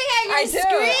looking at your I do.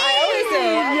 screen. I always do.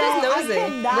 I'm Yo, just I nosy.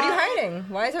 cannot. What are you hiding?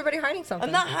 Why is everybody hiding something?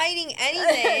 I'm not hiding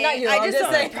anything. Not you, I I'm just just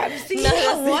don't saying. have privacy.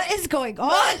 Yo, what is going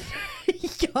on?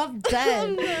 Yo, I'm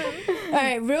dead. All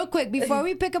right, real quick, before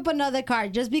we pick up another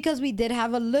card, just because we did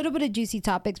have a little bit of juicy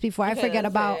topics before I forget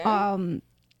that's about fair.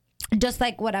 just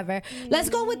like whatever. Let's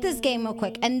go with this game real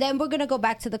quick, and then we're gonna go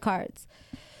back to the cards.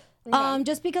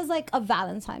 Just because like of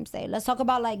Valentine's Day, let's talk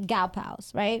about like gal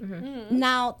pals, right?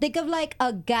 Now think of like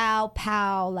a gal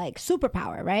pal like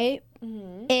superpower, right?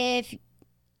 If,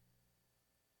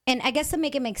 and I guess to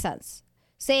make it make sense,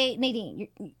 say Nadine,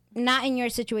 you're not in your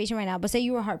situation right now, but say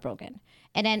you were heartbroken,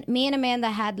 and then me and Amanda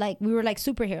had like, we were like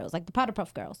superheroes, like the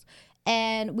Powderpuff Girls,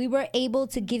 and we were able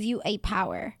to give you a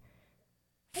power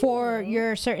for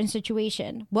your certain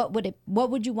situation. What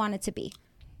would you want it to be?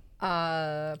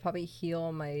 Probably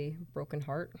heal my broken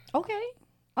heart. Okay.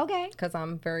 Okay. Because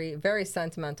I'm very, very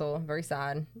sentimental, very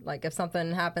sad. Like if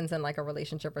something happens in like a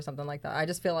relationship or something like that, I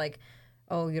just feel like,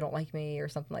 oh, you don't like me or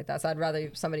something like that. So I'd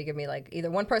rather somebody give me like either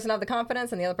one person have the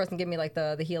confidence and the other person give me like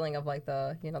the healing of like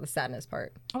the, you know, the sadness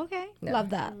part. Okay. Yeah. Love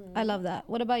that. I love that.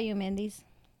 What about you, Mandy's?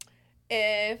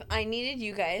 If I needed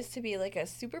you guys to be like a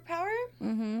superpower,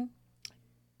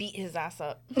 beat his ass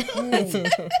up.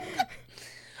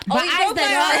 My eyes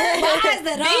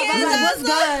that up. I'm like, what's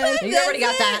good? You already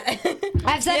got that.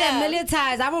 I've said that a million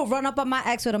times. I will run up on my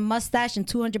ex with a mustache and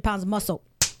 200 pounds of muscle.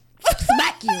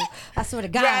 Smack you. I swear to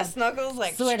God. Brass knuckles,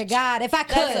 like. Swear to God. If I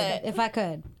could. That's it. If I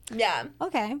could. Yeah.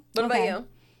 Okay. What okay. about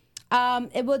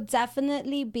you? It would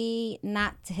definitely be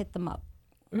not to hit them up.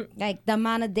 Like the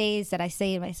amount of days that I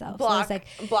say to myself. Block. So it's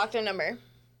like, block their number.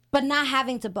 but not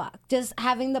having to block. Just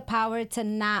having the power to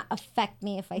not affect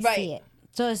me if I see it.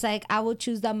 So it's like I would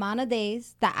choose the amount of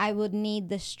days that I would need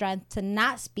the strength to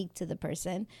not speak to the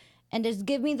person and just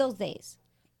give me those days.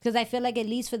 Because I feel like at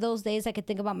least for those days I could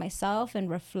think about myself and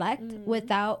reflect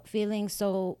without feeling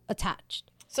so attached.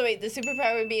 So wait, the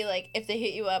superpower would be like if they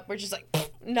hit you up, we're just like,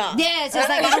 nah. Yeah, it's just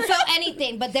like I don't feel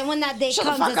anything. But then when that day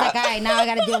comes, it's like, all right, now I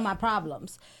got to deal with my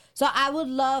problems. So I would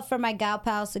love for my gal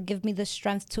pals to give me the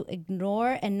strength to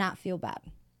ignore and not feel bad.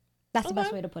 That's the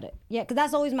best way to put it. Yeah, because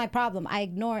that's always my problem. I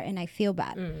ignore and I feel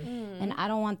bad. And I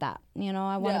don't want that. You know,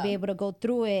 I want to be able to go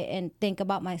through it and think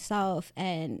about myself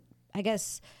and I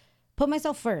guess put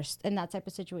myself first in that type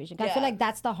of situation. I feel like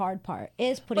that's the hard part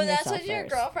is putting yourself first. But that's what your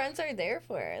girlfriends are there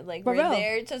for. Like, For we're real.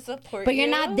 there to support you. But you're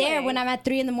not there when I'm at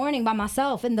 3 a.m. by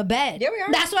myself in the bed. Yeah, we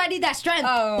are. That's why I need that strength.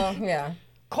 Oh, yeah.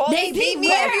 Call They me, beat me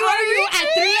where if you are you want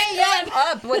at 3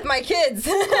 a.m.? Up with my kids.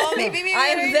 Call me, beat me.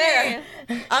 I'm there.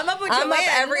 I'm up with your I'm man. up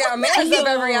every hour. Man's up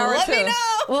every hour Let too. me know.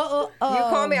 Oh, You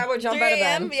call me, I will jump 3 out of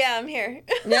a.m. bed. Yeah, I'm here.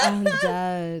 Yeah. I'm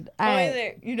dead. All I'm right.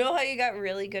 there. You know how you got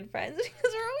really good friends?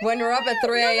 Because we're When we're up at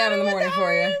 3 a.m. in the morning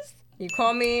for you. hours. You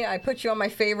call me, I put you on my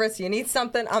favorites. You need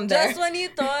something, I'm there. Just when you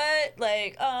thought,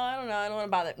 like, oh, I don't know, I don't want to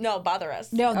bother. No, bother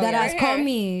us. Yo, that yeah. ass call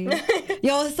me.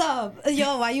 Yo, what's up?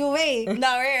 Yo, why you awake?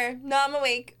 No, we're here. No, I'm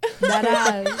awake. That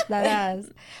ass.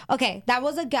 Okay, that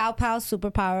was a gal pal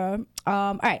superpower.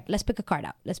 All right, let's pick a card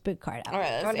out. All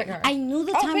right, let's Wanna see. pick her? I knew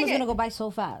the Oh, time pick was it. gonna go by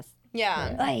so fast.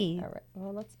 Yeah. Ay. All right.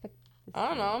 Well, let's pick. I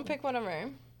don't know. Pick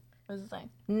whatever. What does it say?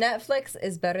 Netflix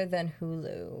is better than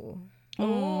Hulu.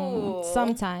 Ooh.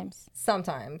 Sometimes.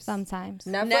 Sometimes. Sometimes.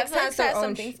 Netflix has their some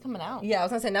own. things coming out. Yeah, I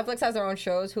was gonna say Netflix has their own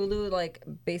shows. Hulu like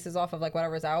bases off of like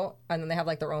whatever's out, and then they have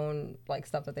like their own like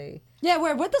stuff that they Yeah,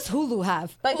 what does Hulu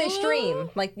have? like. They stream.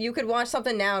 Like you could watch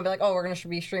something now and be like, oh, we're gonna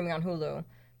be streaming on Hulu,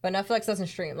 but Netflix doesn't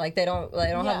stream. Like they don't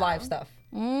have live stuff.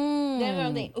 Who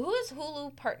is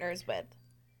Hulu partners with?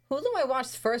 Hulu I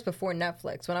watched first before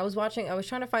Netflix. When I was watching, I was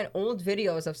trying to find old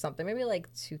videos of something, maybe like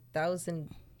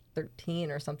 2013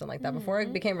 or something like that, before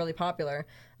it became really popular.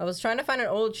 I was trying to find an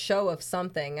old show of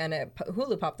something, and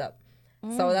Hulu popped up.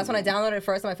 So that's when I downloaded it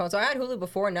first on my phone. So I had Hulu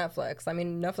before Netflix. I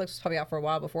mean, Netflix was probably out for a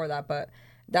while before that, but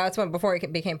that's before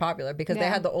it became popular because they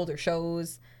had the older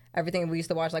shows, everything we used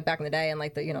to watch like back in the day, and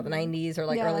like the the 90s or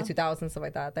like early 2000s stuff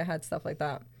like that. They had stuff like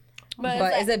that.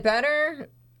 But is it better?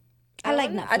 I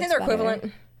like Netflix. I think they're better.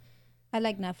 equivalent. I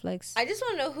like Netflix. I just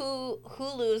want to know who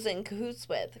Hulu's in cahoots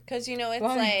with, because it's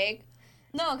Why? like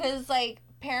because like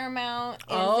Paramount.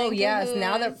 Oh, is in yes.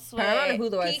 Now that cahoots Paramount and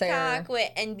with Hulu, I'd say, are- Peacock with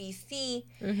NBC.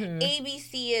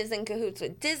 ABC is in cahoots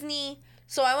with Disney.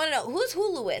 So I want to know who's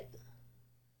Hulu with.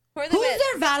 Who are they Who's with?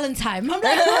 their Valentine? I'm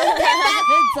like, who's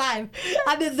their Valentine?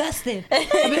 I'm invested.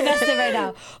 I'm invested right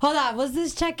now. Hold on. What's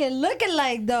this check-in looking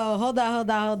like, though? Hold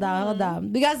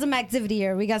on. We got some activity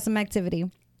here.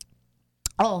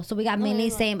 Oh, so we got Millie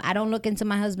saying, I don't look into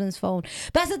my husband's phone.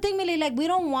 But that's the thing, Millie. Like, we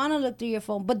don't want to look through your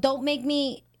phone. But don't make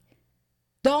me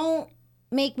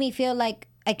feel like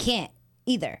I can't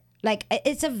either. Like,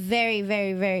 it's a very,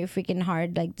 very, very freaking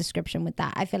hard, like, description with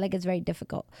that. I feel like it's very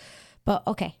difficult. But,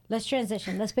 okay, let's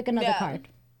transition. Let's pick another card.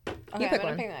 Okay, You I'm pick gonna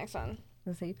one. pick the next one.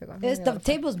 Let's say you pick one. The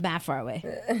table's mad far away.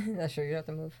 That's true. You have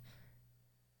to move.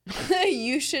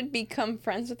 You should become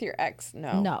friends with your ex.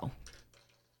 No.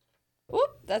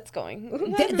 Whoop, that's going.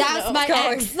 That's my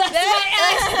Going. ex. That's my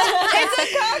ex.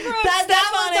 It's a cockroach. That Step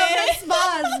was on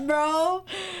the response, bro.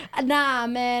 Nah,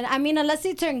 man. I mean, unless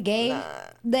they turn gay,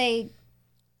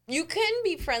 You can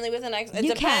be friendly with an ex. It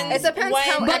You depends. can. It depends when-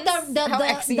 how but how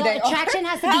exy they are. attraction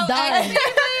has to be done.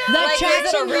 The Like, is it a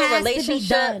attraction real has to be relationship?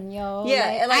 done, yo.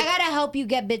 Yeah, Like, like- I gotta help you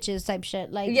get bitches type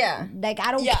shit. Like, Yeah. like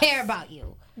I don't Yes. care about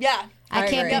you. Yeah. I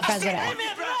can't agree. be friends with her.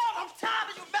 I'm tired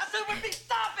of you messing with me.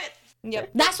 Stop it. Yep.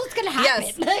 That's what's gonna happen.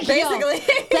 Yes, Like, yo, basically.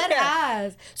 that Yeah.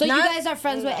 ass. So you Not- guys are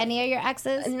friends with any of your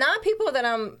exes? Not people that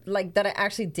I'm like that I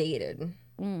actually dated.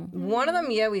 One of them,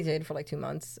 we dated for like 2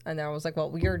 months, and then I was like,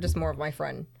 well, you're just more of my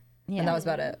friend, and that was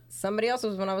about it. Somebody else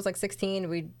was when I was like 16.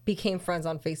 We became friends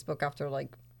on Facebook after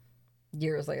like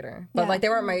years later, but like they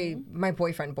weren't my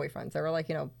boyfriends. They were like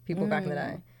people back in the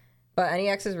day. But any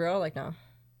exes real? Like no.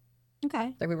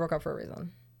 Okay. Like we broke up for a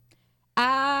reason.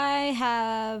 I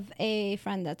have a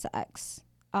friend that's an ex.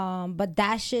 But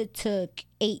that shit took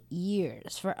 8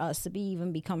 years for us to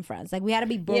even become friends. Like we had to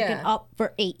be broken up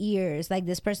for 8 years. Like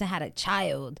this person had a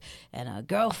child and a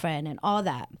girlfriend and all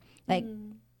that. Like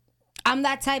I'm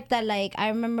that type that like I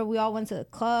remember we all went to the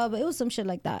club. It was some shit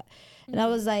like that. And I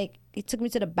was like, he took me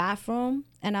to the bathroom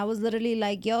and I was literally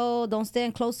like, yo, don't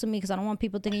stand close to me because I don't want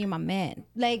people thinking you're my man.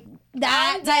 Like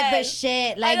that type of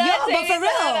shit. Like, yo, but for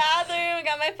real. Bathroom,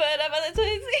 got my foot up on the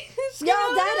toilet. Yo,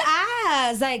 that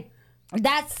ass. Like,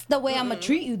 that's the way I'm gonna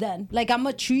treat you then. Like, I'm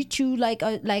gonna treat you like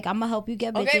I'm gonna help you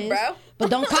get bitches. Okay, bro. But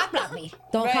don't cock block me.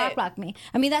 Don't cock block me.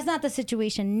 I mean, that's not the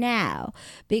situation now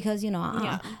because,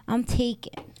 I'm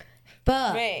taken.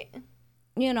 But,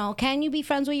 can you be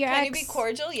friends with your ex? Can you be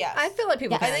cordial? Yes. I feel like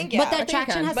people can. I think, But the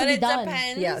attraction has to be done.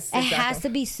 Depends. Yes. It has to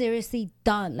be seriously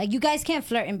done. Like, you guys can't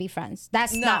flirt and be friends.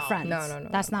 That's not friends. No.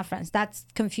 That's not friends. That's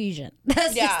confusion.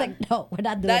 That's just like, no, we're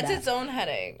not doing that. That's its own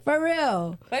headache. For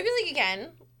real. But I feel like you can.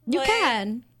 You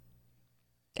can.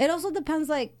 It also depends,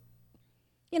 like,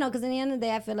 because in the end of the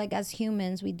day, I feel like as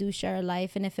humans, we do share a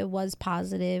life. And if it was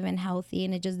positive and healthy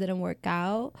and it just didn't work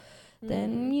out,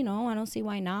 then, I don't see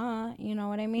why not. You know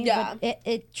what I mean? Yeah. But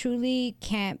it truly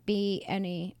can't be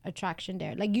any attraction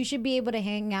there. Like, you should be able to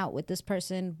hang out with this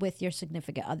person with your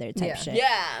significant other type shit.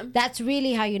 Yeah. That's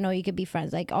really how you could be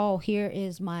friends. Like, oh,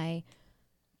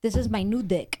 this is my new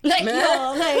dick. Like, like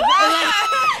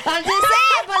I'm just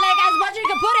saying, but like as much as you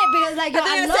can put it, because like,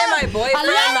 I love my boyfriend,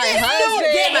 my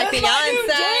husband, my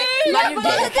fiance. That's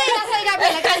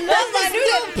like I love my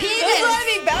new penis. That's what I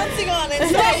be bouncing on Like,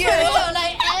 inside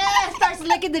like, starts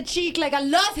licking the cheek. Like, I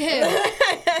love him.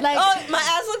 Like, oh, my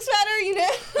ass looks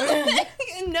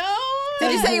fatter, No.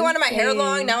 Did you say you wanted my hair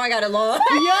long? Now I got it long.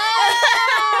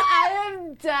 I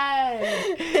am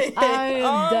dead.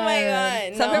 Oh my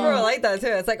god. Some people are like that too.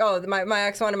 It's like, oh, my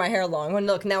ex wanted my hair long. When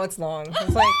look, now it's long.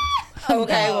 It's like,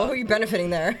 okay, well, who are you benefiting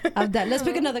there? I'm done. Let's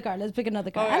pick another card.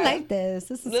 I like this.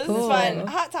 This is cool. fun.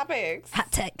 Hot topics.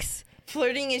 Hot text.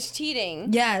 Flirting is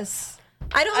cheating. Yes.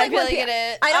 I don't like when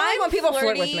I don't like when people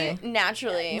flirt with me.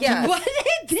 Naturally. Yeah. What?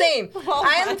 Same.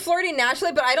 I am flirty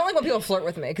naturally, but I don't like when people flirt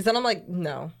with me because then I'm like,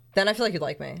 no. Then I feel like you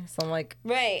like me. So I'm like,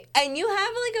 right. And you have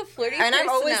like a flirty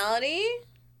personality.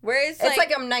 Where it's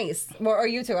like I'm nice. Or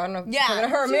you too. I don't know if you're Yeah. going to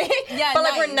hurt me. Yeah, but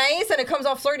like nice. we're nice and it comes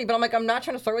off flirty. But I'm like, I'm not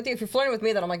trying to flirt with you. If you're flirting with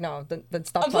me, then I'm like, no, then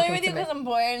stop I'm talking flirting with you to me. because I'm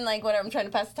bored and like whatever. I'm trying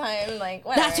to pass the time. Like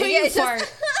whatever. That's what you It's flirt.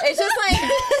 just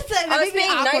like us being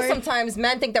nice awkward. sometimes.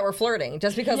 Men think that we're flirting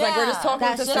just because like we're just talking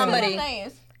to that's true. somebody.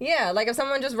 Nice. Yeah, like if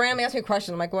someone just randomly asks me a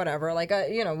question, I'm like, whatever. Like,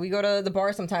 we go to the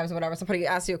bar sometimes and whatever. Somebody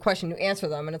asks you a question, you answer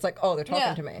them, and it's like, oh, they're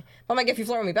talking to me. But I'm like, if you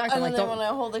flirt with me back, then And like, then they don't. want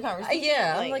to hold the conversation.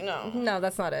 Yeah, I'm like, no. no,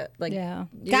 that's not it. Like, Yeah.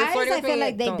 you're Guys, flirting I with feel me,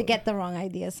 like they don't. get the wrong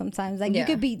idea sometimes. Like, you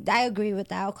could be, I agree with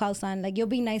that. I'll call sign. Like, you'll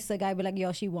be nice to a guy, be like,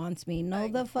 yo, she wants me. No,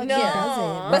 the fuck No. she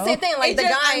doesn't. But same thing, like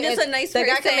I'm just a nice the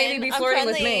guy person. can maybe be I'm flirting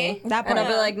with me, friendly. That and I'll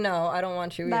be part. like, no, I don't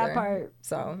want you That either. part.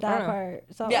 So I That don't know. part.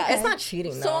 So, Yeah. okay. It's not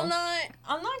cheating though. So I'm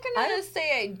not gonna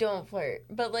say I don't flirt,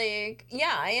 but like,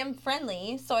 yeah, I am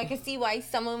friendly, so I can see why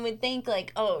someone would think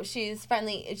like, oh, she's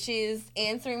friendly, she's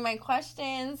answering my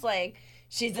questions, like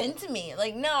she's into me.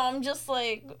 Like, no, I'm just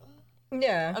like,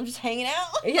 Yeah. I'm just hanging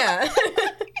out. Yeah.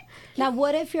 Now,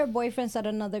 what if your boyfriend said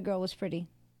another girl was pretty?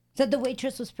 Said the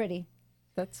waitress was pretty.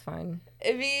 That's fine.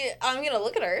 I'm gonna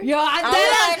look at her. Yo,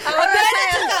 I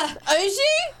Is she?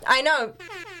 I know.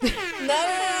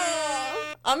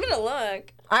 No. I'm gonna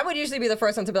look. I would usually be the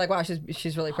first one to be like, wow,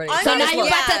 she's really pretty. I So know, now just you look.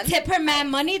 about to tip her man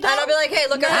money, though? And I'll be like, hey,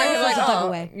 look at her. And you're like, No. Tuck oh,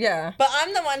 away. yeah. But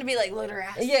I'm the one to be like, look at her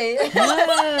ass. Yeah.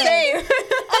 What? Same. And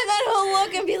then he'll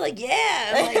look and be like,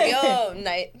 yeah. I'm like, yo,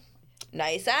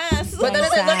 nice ass. But then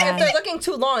Nice if they're looking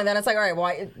too long, then it's like, all right, well,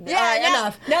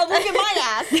 enough. Now look at my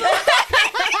ass.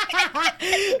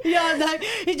 Yo, like,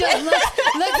 he just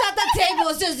looks at the table.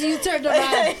 It's just you turned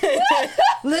around.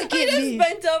 Look at me.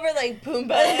 Bent over like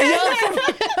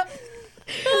Pumbaa.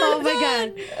 Oh my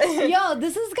god. Yo,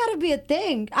 this has got to be a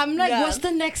thing. I'm like, Yeah. what's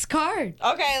the next card?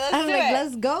 Okay, let's I'm do like, it.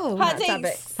 let's go. Hot topics.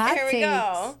 takes. Hot Here we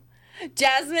go.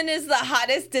 Jasmine is the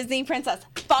hottest Disney princess.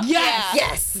 Fuck Yes. yeah.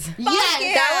 Yes. Fuck Yes.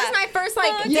 yeah. That was my first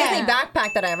yeah. Disney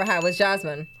backpack that I ever had was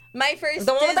Jasmine. My first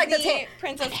The one with, like, the Disney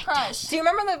princess crush. Do you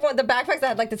remember the backpacks that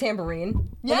had like the tambourine?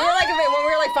 Yeah. When we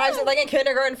were like 5, like in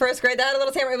kindergarten, first grade, they had a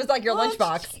little tambourine. It was like your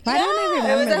lunchbox. Why don't I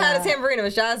It remember had a that? tambourine. It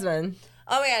was Jasmine.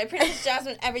 Oh my god, Princess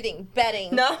Jasmine, everything.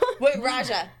 Bedding. No. With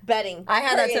Raja, bedding. I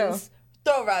had that too. curtains,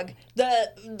 Throw rug.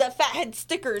 The fathead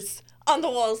stickers on the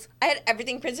walls. I had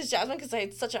everything Princess Jasmine because I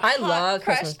had such a hot love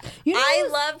crush. Christmas. You know I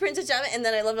what's- love Princess Jasmine, and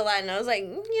then I loved Aladdin. I was like,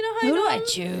 you know how Who do I I know?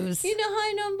 choose? You know how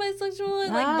I know I'm bisexual?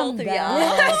 I like I'm both of down.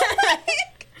 y'all.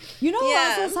 You know who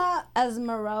Yeah. else was hot?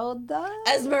 Esmeralda.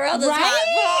 Esmeralda's Right?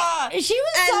 hot. She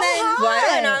was And so then- hot. Why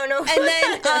do I not know? And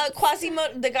then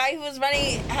Quasimodo, the guy who was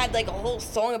running, had like a whole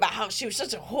song about how she was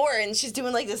such a whore, and she's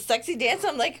doing like this sexy dance.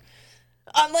 I'm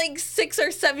like 6 or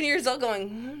 7 years old,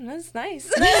 going, that's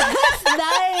nice. That's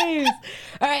nice.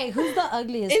 All right, who's the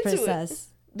ugliest Into it. princess?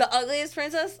 The ugliest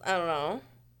princess? I don't know.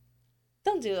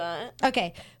 Don't do that.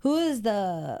 Okay, who is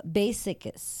the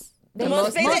basicest? The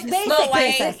most basic. basic Snow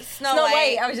White. princess. Snow Snow White.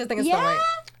 White. I was just thinking Snow Yeah. White.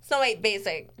 Snow White,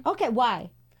 basic. Okay,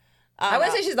 why? I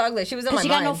wouldn't say she's ugly. She was in my She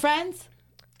mind. got no friends.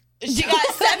 She got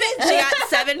seven. She got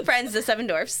 7 friends, the 7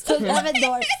 dwarfs. So 7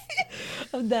 dwarfs.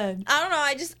 I'm done. I don't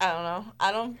know.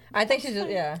 I don't know. I think she's just,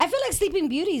 yeah. I feel like Sleeping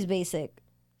Beauty is basic.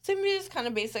 Sleeping Beauty is kind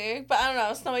of basic, but I don't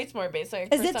know. Snow White's more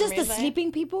basic. Is for it some just the reason.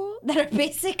 sleeping people that are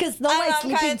basic? Because no I one's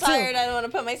don't know, I'm sleeping kind of too. tired. I don't want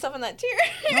to put myself in that tier.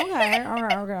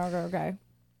 Okay.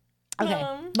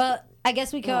 Okay, but I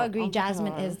guess we can all agree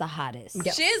Jasmine is the hottest.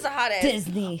 Yep. She is the hottest.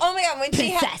 Disney Oh my god,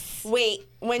 princess.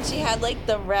 when she had like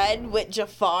the red with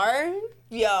Jafar,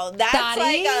 yo, that's Dottie?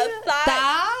 like a thought.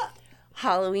 Da?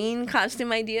 Halloween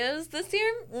costume ideas this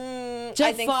year? I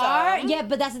think Jafar? so. Yeah,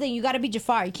 but that's the thing. You gotta be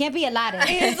Jafar. You can't be Aladdin.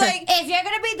 He's like, If you're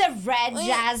gonna be the red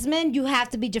Jasmine, you have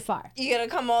to be Jafar. you gotta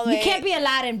come all the way. You can't be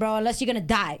Aladdin, bro, unless you're gonna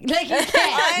die. Like you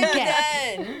can't. I'm You can't.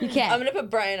 dead. You can't. I'm gonna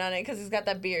put Brian on it because he's got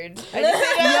that beard. I just say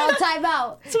that. Yo, time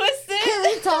out. Twisted. Can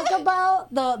we talk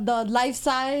about the life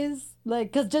size?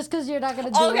 Like, cause you're not gonna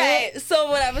do Okay, it. so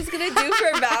what I was gonna do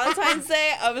for Valentine's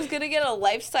Day, I was gonna get a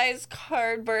life-size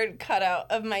cardboard cutout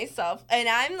of myself, and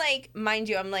I'm like, mind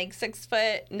you, I'm like 6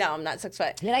 foot. No, I'm not 6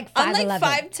 foot. You're like I'm 5'11".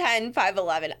 like 5'10",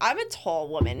 5'11". I'm a tall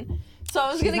woman, so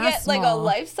I was gonna not get like a small.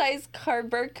 life-size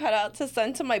cardboard cutout to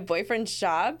send to my boyfriend's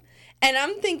job. And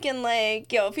I'm thinking,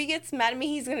 like, yo, if he gets mad at me,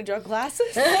 he's gonna draw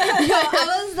glasses. Yo,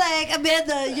 I was like,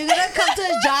 Amanda, you're gonna come to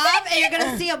the job and you're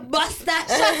gonna see a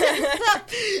mustache on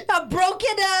himself, a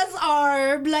broken ass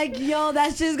arm. Like, yo,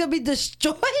 that shit's gonna be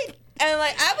destroyed. And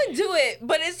like I would do it,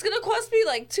 but it's gonna cost me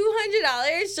like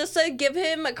 $200 just to give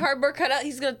him a cardboard cutout.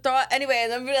 He's gonna throw it anyway,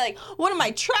 and then be like, "What am I,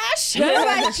 trash? What am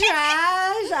I,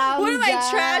 trash? What am I,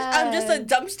 trash? I'm just a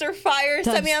dumpster fire.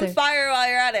 Set me on Dumpster. fire while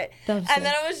you're at it." Dumpster. And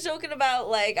then I was joking about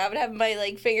like I would have my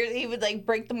like fingers. He would like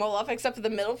break them all off except for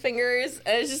the middle fingers,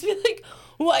 and it's just be like,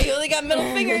 "Why you only got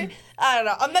middle finger?" I don't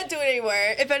know. I'm not doing it anymore.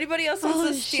 If anybody else wants Oh,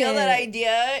 to steal shit. that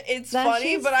idea, it's That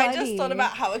funny. shit's But I just funny. thought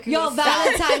about how it could Yo, go south.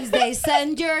 Valentine's Day,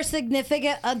 send your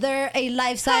significant other a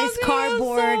life-size How's it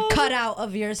cardboard so- cutout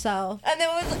of yourself. And there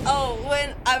was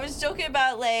when I was joking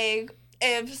about like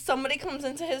if somebody comes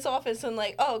into his office and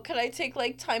like, oh, could I take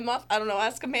like time off? I don't know,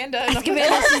 ask Amanda. And Ask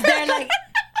Amanda, she's there like,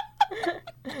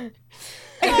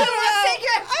 I don't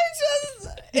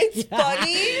know. It's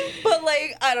funny, but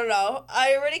like I don't know.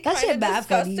 I already That kind shit of bad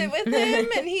discussed funny. it with him,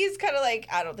 and he's kind of like,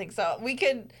 I don't think so. We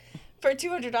could. For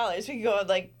 $200, we could go on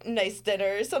like nice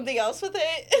dinner or something else with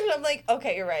it. And I'm like,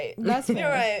 okay, you're right. That's You're fair.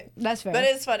 right. That's fair. But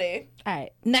it's funny. All right,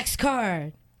 next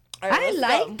card. All right, I let's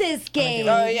like go. this game.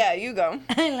 Oh yeah, you go.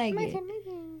 I like it.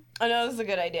 I know this is a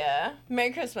good idea.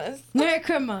 Merry Christmas. Merry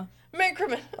Christmas. Merry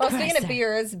Christmas. Oh, speaking Christ. of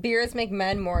beards, beards make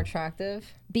men more attractive.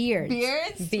 Beards.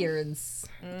 Beards? Beards.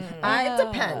 It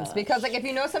depends because like if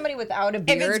you know somebody without a If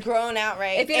beard, it's grown out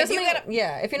right. if you know If you somebody,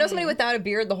 gotta- if you know somebody without a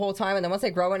beard the whole time and then once they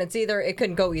grow one, it's either it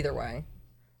could go either way.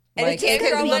 And Like it can't it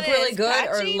could grow look when really it's good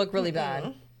or patchy? look really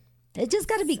bad. It just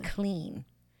gotta be clean.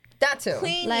 That too.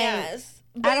 Clean, Like, yes.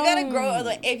 I But you gotta don't- grow,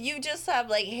 like, if you just have,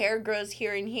 like, hair grows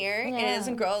here and here and Yeah. it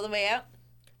doesn't grow all the way out.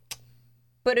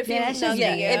 But if Yeah, that's just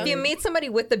if me. you meet somebody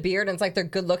with the beard and it's like they're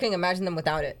good looking, imagine them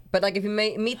without it. But like if you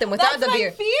meet them without That's the my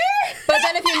beard, fear. but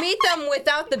then if you meet them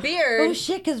without the beard, Oh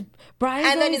shit, because Brian's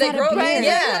And then always they had grow- a beard. Brian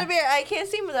Yeah. doesn't have a beard. I can't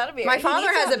see him without a beard. my He father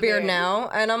needs to has have a beard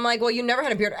now, and I'm like, well, you never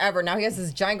had a beard ever. Now he has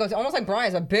this giant goatee, almost like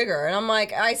Brian's, but bigger. And I'm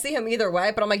like, I see him either way,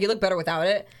 but I'm like, you look better without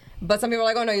it. But some people are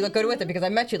like, oh no, you look good with it because I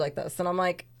met you like this, and I'm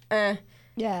like,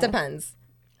 Yeah. depends.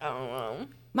 I don't know.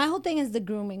 My whole thing is the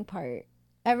grooming part.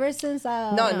 Ever since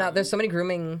No, there's so many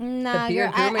grooming, Nah, the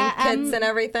beard girl, grooming kits and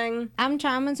everything. I'm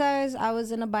traumatized. I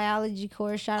was in a biology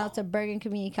course. Shout out to Bergen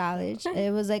Community College.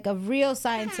 It was like a real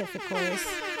scientific course.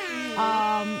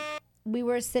 we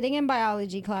were sitting in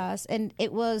biology class, and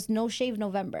it was No Shave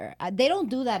November. They don't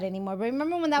do that anymore. But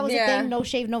remember when that was a thing, No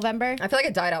Shave November? I feel like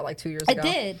it died out like 2 years ago. It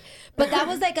did. But that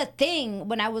was like a thing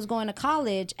when I was going to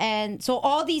college. And so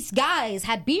all these guys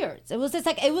had beards. It was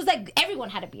like everyone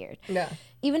had a beard. Yeah.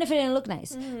 Even if it didn't look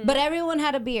nice. But everyone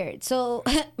had a beard. So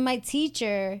my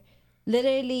teacher,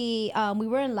 literally, we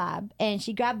were in lab, and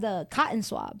she grabbed the cotton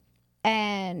swab.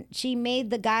 And she made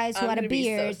the guys who had a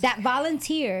beard that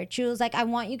volunteered. She was like, I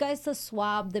want you guys to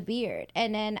swab the beard.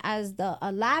 And then as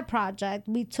a lab project,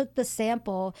 we took the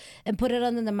sample and put it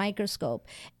under the microscope.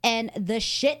 And the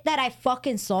shit that I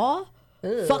fucking saw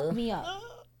fucked me up.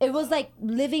 It was like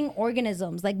living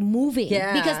organisms, like moving.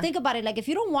 Yeah. Because think about it, like if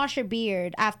you don't wash your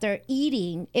beard after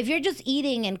eating, if you're just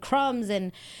eating and crumbs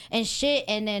and shit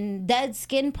and then dead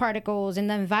skin particles in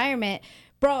the environment,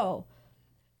 bro,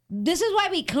 this is why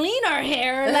we clean our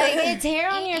hair. Like, it's hair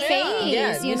on your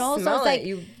face, you know? So it's like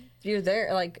you're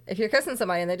there. Like, if you're kissing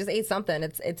somebody and they just ate something,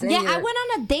 it's in your... I went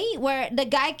on a date where the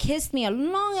guy kissed me a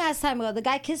long ass time ago. The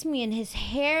guy kissed me, and his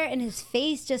hair and his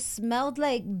face just smelled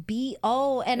like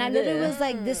BO. And I literally was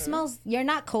like, this smells, you're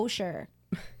not kosher.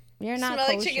 You're not Smell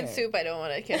kosher. like chicken soup. I don't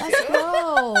want to kiss That's you.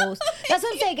 gross. That's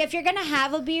what I'm saying. If you're gonna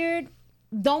have a beard,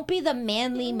 don't be the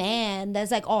manly man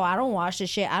that's like, oh, I don't wash this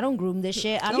shit. I don't groom this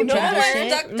shit. I don't trim this shit.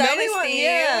 Duck Dynasty.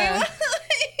 Yeah.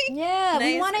 Yeah,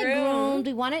 we Nice want it groom. groomed.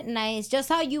 We want it nice. Just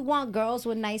how you want girls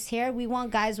with nice hair, we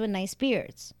want guys with nice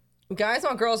beards. Guys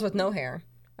want girls with no hair,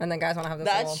 and then guys want to have this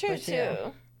That's little true bushy too.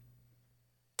 hair.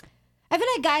 I feel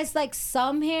like guys like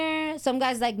some hair, some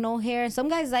guys like no hair, some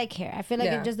guys like hair. I feel like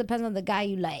Yeah. it just depends on the guy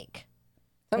you like.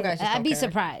 Some guys just I'd don't be care.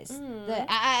 surprised.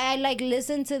 I like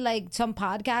listen to like some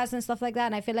podcasts and stuff like that,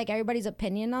 and I feel like everybody's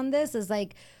opinion on this is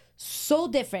like so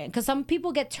different because some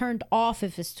people get turned off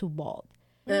if it's too bald.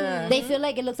 They feel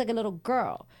like it looks like a little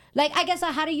girl. Like, I guess,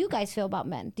 how do you guys feel about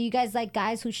men? Do you guys like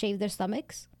guys who shave their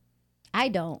stomachs? I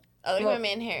don't. I like my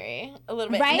man hairy a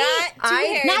little bit. Right? Not too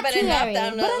hairy, Not but too enough hairy,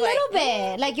 that I'm but a not like, little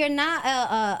bit. Like, you're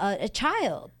not a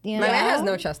child. You know? My man has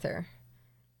no chest hair.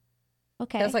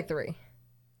 Okay. He has like 3.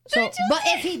 So, but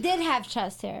if he did have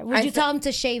chest hair, would you tell him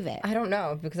to shave it? I don't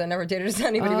know because I never dated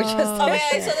anybody with chest Oh hair. my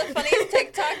god, I saw the funniest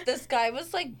TikTok. This guy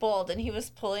was like bald and he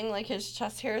was pulling like his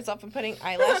chest hairs up and putting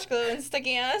eyelash glue and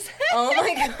sticking us. Oh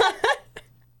my god.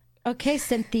 Okay,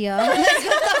 Cynthia. Like,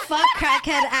 what the fuck,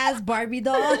 crackhead ass Barbie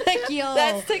doll? Like, yo.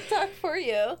 That's TikTok for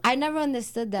you. I never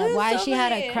understood that. That's Why so she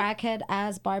had a funny. crackhead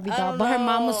ass Barbie I doll, don't but her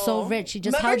mom was so know. rich, she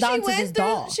just Remember held on to went this through-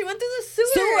 doll. She went through the sewer.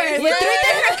 Sewer with 3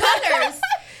 different colors.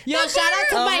 Yo, shout out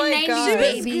to Oh my my 90s God. She was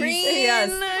babies. Green. Yes.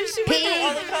 She went through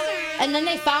all the Pink. colors. And then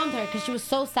they found her because she was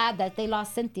so sad that they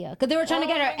lost Cynthia. Because they were trying to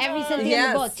get her every Cynthia in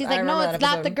Yes, the book. She's I like, no, remember it's that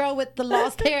not the episode. girl with the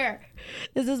lost hair.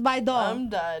 This is my doll. I'm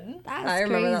done. That's I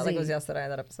remember crazy. that like it was yesterday,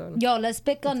 that episode. Yo, let's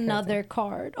pick another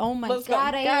card. Oh my Let's go.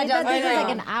 God. I God, thought this Jasmine, was like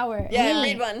read an hour. Yeah, Me.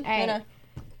 read one. All right. Nina.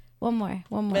 One more.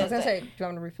 I was gonna say, do you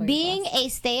want me to refill your Being glass? a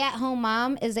stay-at-home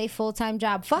mom is a full-time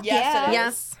job. Fuck Yes, yeah. it is.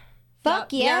 Yes.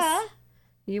 Fuck yeah. Yes.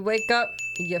 You wake up,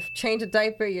 you change a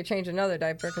diaper, you change another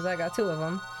diaper because I got 2 of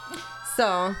them.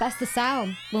 So That's the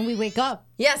sound when we wake up.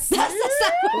 yes. That's the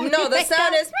sound. when No, we the wake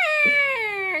sound up. is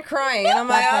crying, and I'm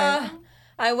like, That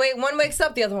I wait. One wakes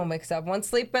up, the other one wakes up. One's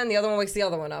sleeping, the other one wakes the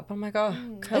other one up. I'm like, oh,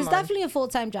 come It's on. definitely a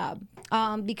full-time job.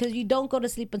 Because you don't go to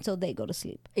sleep until they go to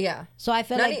sleep. Yeah. So I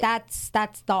feel Not like e- that's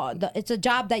the it's a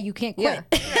job that you can't quit. Yeah.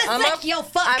 It's I'm like, up, yo,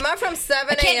 fuck. I'm up from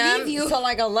 7 can't a.m. leave you. to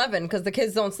like 11 because the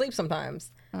kids don't sleep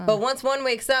sometimes. But once one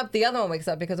wakes up, the other one wakes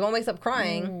up because one wakes up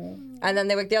crying, and then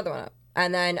they wake the other one up.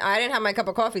 And then I didn't have my cup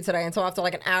of coffee today until after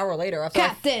like an hour later.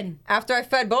 Captain. After I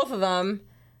fed both of them.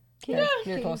 Yeah,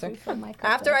 you're closer.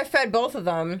 After I fed both of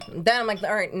them, then I'm like,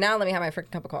 all right, now let me have my freaking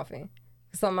cup of coffee.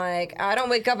 So I'm like, I don't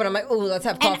wake up and I'm like, ooh, let's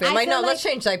have coffee. I'm I like, no, feel let's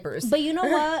like- change diapers. But you know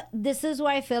what? This is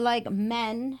where I feel like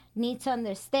men need to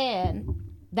understand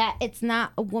that it's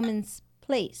not a woman's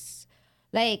place.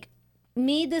 Like,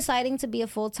 me deciding to be a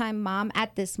full-time mom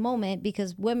at this moment,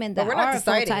 because women that we're not are a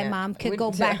deciding full-time it. mom could We- go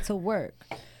back to work.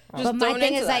 But my throwing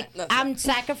thing into is that. like, That's I'm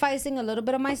sacrificing a little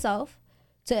bit of myself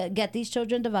to get these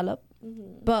children developed.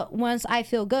 But once I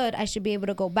feel good, I should be able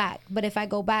to go back. But if I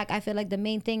go back, I feel like the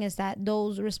main thing is that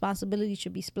those responsibilities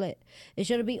should be split. It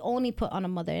shouldn't be only put on a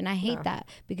mother. And I hate that,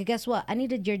 because guess what? I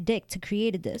needed your dick to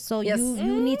create this. So Yes.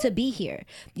 you need to be here.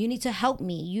 You need to help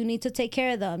me. You need to take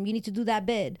care of them. You need to do that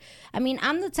bid. I mean,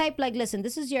 I'm the type like, listen,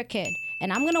 this is your kid.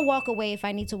 And I'm going to walk away if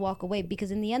I need to walk away, because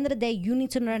in the end of the day, you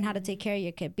need to learn how to take care of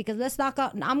your kid. Because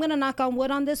I'm going to knock on wood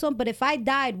on this one. But if I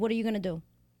died, what are you going to do?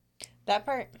 That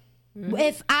part.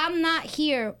 If I'm not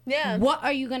here, Yeah. what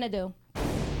are you gonna do?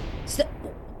 So,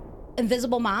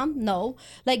 invisible mom? No.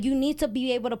 Like, you need to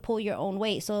be able to pull your own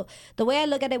weight. So the way I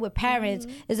look at it with parents,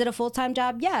 is it a full-time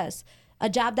job? Yes. A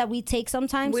job that we take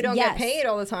sometimes? We don't yes. get paid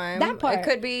all the time. That part. It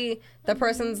could be the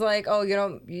person's like, oh, you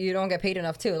don't get paid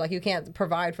enough too. Like, you can't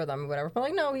provide for them or whatever. But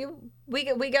like, no, we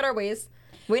get our ways.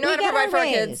 We know how to provide for our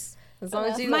kids. As long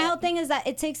as you. My whole thing is that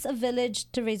it takes a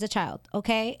village to raise a child,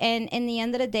 okay? And in the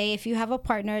end of the day, if you have a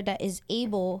partner that is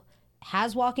able,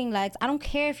 has walking legs, I don't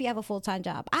care if you have a full-time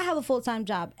job. I have a full-time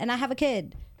job and I have a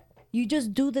kid. You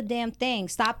just do the damn thing.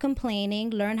 Stop complaining.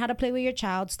 Learn how to play with your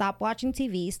child. Stop watching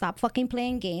TV. Stop fucking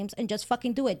playing games and just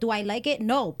fucking do it. Do I like it?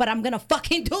 No, but I'm gonna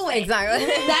fucking do it. Exactly.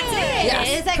 That's it. Yes.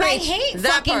 It's like, Preach. I hate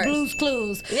That fucking part. Blue's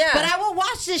Clues. Yeah. But I will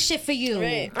watch this shit for you.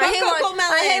 Right. I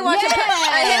hate watching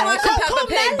Peppa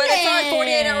Pig, but it's on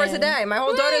 48 hours a day. My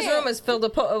whole daughter's room is filled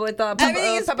with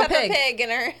Everything is Peppa Pig. in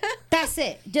her. That's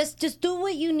it. Just do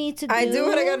what you need to do. I do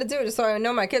what I gotta do just so I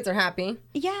know my kids are happy.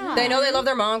 Yeah. They know they love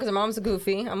their mom because their mom's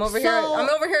goofy. I'm over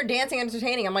here dancing and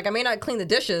entertaining. I'm like, I may not clean the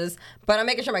dishes, but I'm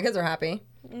making sure my kids are happy.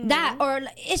 That, or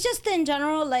it's just in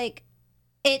general, like,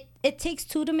 it takes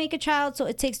two to make a child, so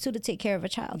it takes two to take care of a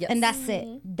child. Yes. And that's it.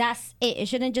 That's it. It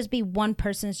shouldn't just be one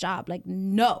person's job. Like,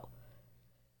 no.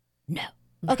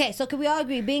 Okay, so can we all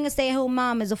agree being a stay-at-home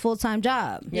mom is a full-time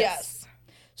job? Yes.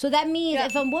 So that means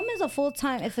if a woman's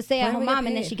if a stay-at-home we get mom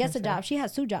and then paid? she gets a job, she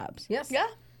has two jobs. Yes. Yeah.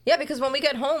 Yeah, because when we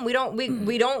get home, we don't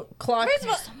clock.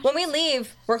 When we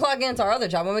leave, we're clocking into our other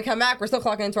job. When we come back, we're still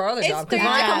clocking into our other job. Because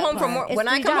when I come home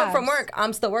from work,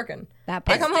 I'm still working. That I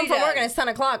part. come home from It's work and it's 10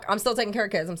 o'clock. I'm still taking care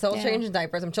of kids. I'm still changing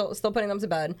diapers. I'm still putting them to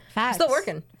bed. I'm still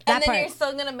working. That And then part. you're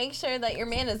still gonna make sure that your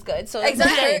man is good. So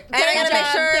Exactly. And I gotta make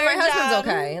sure my third husband's job.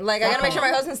 okay. Like, I gotta make sure my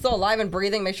husband's still alive and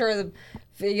breathing. Make sure that,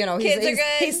 Kids are good.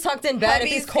 he's tucked in bed. If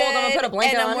he's cold, I'm gonna put a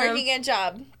blanket and on I'm him. working a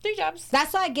job. 3 jobs.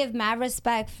 That's why I give mad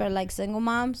respect for like single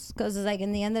moms, because it's like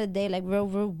in the end of the day, like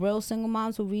real single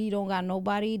moms who really don't got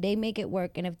nobody, they make it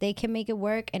work. And if they can make it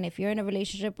work, and if you're in a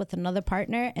relationship with another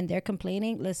partner and they're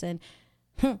complaining, listen,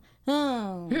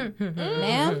 ma'am,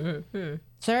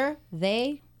 sir,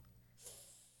 they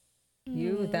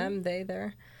You, them, they,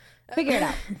 there. figure it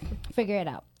out. Figure it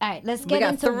out. All right, let's get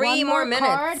got into 3 one more more minutes.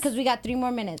 card because we got 3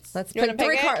 more minutes. Let's You pick wanna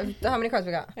 3 pick it? cards. How many cards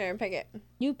we got? Here, pick it.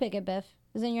 You pick it, Biff.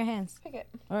 It's in your hands. Pick it.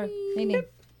 Or Nene.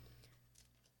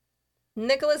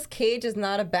 Nicolas Cage is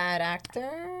not a bad actor.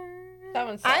 That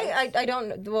one's I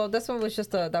don't. Well, this one was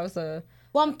just that was a.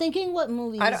 Well, I'm thinking what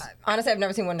movies. Honestly, I've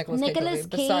never seen one Nicolas Cage Nicolas movie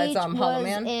Cage besides Hollow was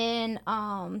Man. in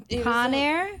was Con in-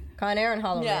 Air. Con Air and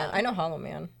Hollow Yeah. Man. I know Hollow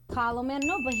Man. Hollow Man,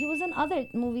 no, but he was in other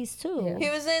movies too. He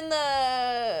was in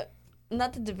the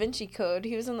not the Da Vinci Code.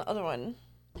 He was in the other one.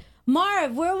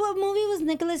 Marv, what movie was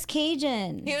Nicolas Cage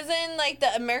in? He was in like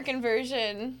the American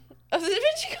version of the Da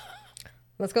Vinci Code.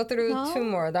 Let's go through No? 2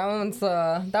 more. That one's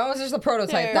just a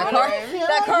prototype. Here. That Why car, do I feel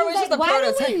that car was just a Why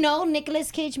prototype. do we know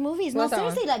Nicolas Cage movies? No, What's that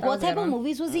seriously, one? like That what was the type other of one.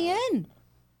 movies was he in?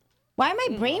 Why am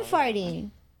I brain farting?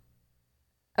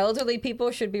 Elderly people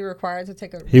should be required to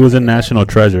take a. He was in National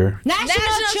Treasure. National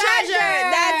Treasure.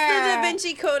 That's the Da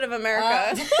Vinci Code of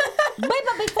America. Wait, but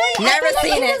before you, Never I feel like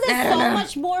seen he it. was in I so don't know.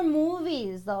 much more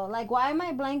movies though. Like, why am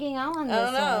I blanking out on this? I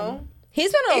don't know. one? He's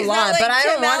been in a He's lot, not like but I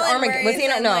don't Tim want Allen, Armageddon. where Was he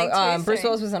he's in? in, No, like, Bruce Twister.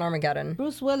 Willis was in Armageddon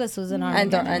Bruce Willis was in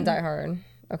Armageddon. and Die Hard.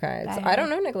 Okay, Die I don't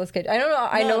know Nicolas Cage. I don't know.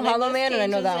 I know Hollow Nicolas Man and I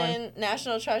Cage know was that one. in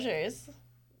National Treasures.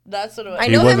 That's what it was. I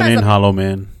He know him wasn't as in a- Hollow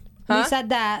Man. You Huh? said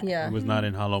that. Yeah. He was not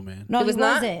in Hollow Man. No, It he was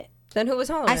not? wasn't. Then who was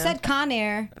Hollow I Man? said Con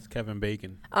Air. That's Kevin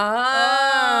Bacon.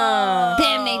 Ah.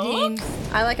 Damn, Nadine.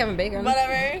 I like Kevin Bacon.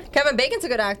 Whatever. Kevin Bacon's a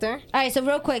good actor. All right, so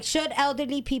real quick, should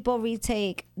elderly people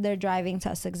retake their driving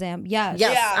test exam? Yes.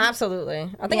 Yes, Yeah. absolutely.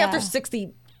 I think Yeah. after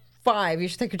 65, you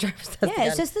should take your driver's test. Yeah, again.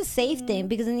 it's just a safe thing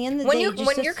because in the end of the when day, you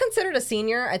when you're considered a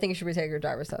senior, I think you should retake your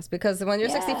driver's test because when you're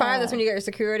 65, that's when you get your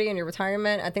security and your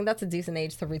retirement. I think that's a decent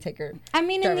age to retake your. I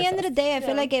mean, in the driver's end of the test. day, I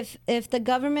feel like if the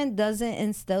government doesn't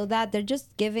instill that, they're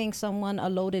just giving someone a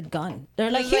loaded gun. They're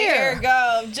like, Just here here,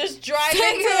 go. Just drive Figure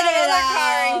into it another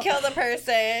car out. and kill the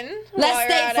person. let while you're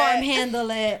State at Farm it. handle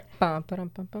it. Bum,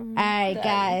 ba-dum, bum, bum. All right,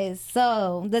 guys.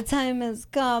 So the time has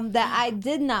come that I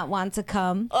did not want to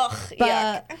come, Ugh, but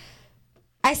yuck.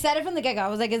 I said it from the get-go. I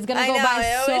was like, it's gonna I go know. by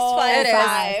It so always flies It is.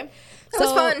 by. It was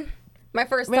So- fun. My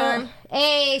first time.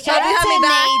 Hey, shout Hope you out have to me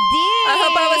back. Nadine. I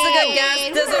hope I was a good guest.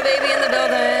 Dizzle baby in the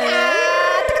building.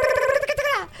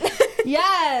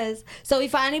 Yes. So we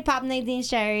finally popped Nadine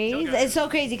cherries. It's so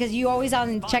crazy because you always out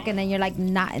in the check-in and you're like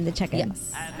not in the check-in.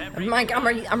 Yes. I'm right there.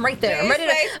 I'm ready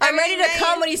Please, to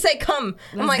come when you say come.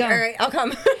 I'm Let's like, go. all right, I'll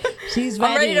come. She's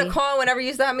ready. I'm ready to call whenever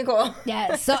you have me call.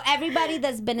 Yeah. So everybody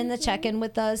that's been in the check-in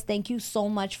with us, thank you so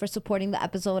much for supporting the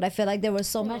episode. I feel like there was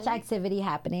so much activity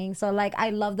happening. So like,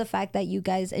 I love the fact that you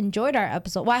guys enjoyed our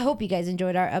episode. Well, I hope you guys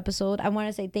enjoyed our episode. I want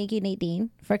to say thank you, Nadine,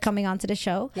 for coming onto the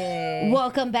show. Yay.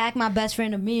 Welcome back, my best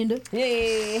friend Amanda.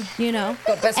 Yay. You know,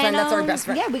 Best friend, that's our best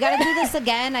friend. Yeah, we gotta do this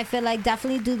again. I feel like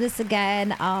definitely do this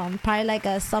again. Probably like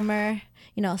a summer,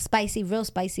 spicy, real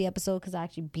spicy episode because I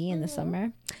actually be in the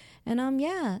summer. And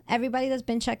yeah, everybody that's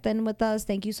been checked in with us,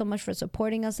 thank you so much for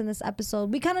supporting us in this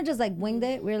episode. We kind of just like winged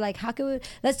it. We're like, how can we?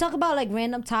 Let's talk about like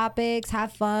random topics,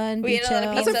 have fun, We be ate a lot of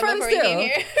chill. pizza That's what friends before we came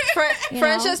do. here.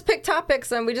 Friends know? just pick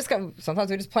topics, and we just go.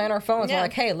 Sometimes we just play on our phones. Yeah. We're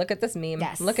like, hey, look at this meme.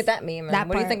 Yes. Look at that meme. And That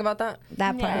what do you part. think about that?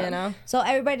 That part. You know? So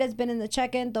everybody that's been in the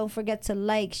check-in, don't forget to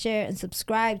like, share, and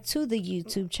subscribe to the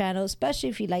YouTube channel, especially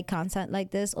if you like content like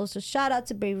this. Also, shout out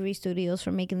to Bravery Studios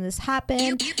for making this happen.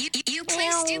 You play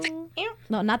stupid.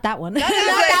 No, not that one.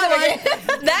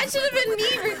 That should have been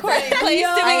me recording. Play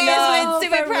Yo, stupid I know, games with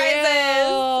stupid for prizes.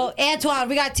 real. Antoine,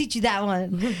 we gotta teach you that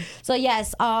one. So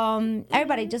yes,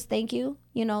 everybody, just thank you.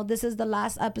 This is the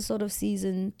last episode of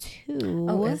season 2.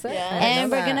 Oh, is it? Yeah. I didn't And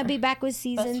know we're that. gonna be back with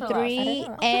season Best for last. I 3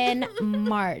 didn't know. in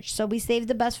March. So we saved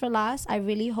the best for last. I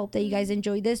really hope that you guys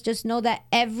enjoyed this. Just know that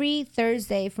every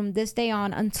Thursday from this day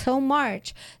on until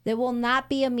March, there will not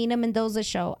be a Mina Mendoza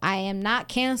show. I am not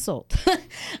canceled.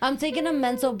 I'm taking a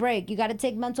mental break. You gotta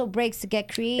take mental breaks to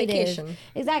get creative. Vacation.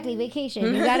 Exactly,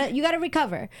 vacation. You gotta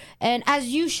recover. And as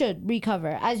you should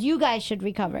recover, as you guys should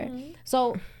recover.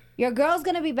 So your girl's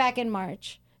gonna be back in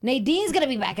March. Nadine's gonna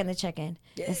be back in the check-in.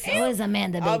 And so is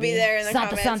Amanda, baby. I'll be there in the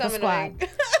Santa comments. Santa I'm Squad. annoying.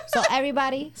 So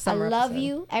everybody, Summer I love episode.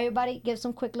 you. Everybody, give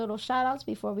some quick little shout-outs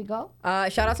before we go.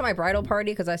 Shout out to my bridal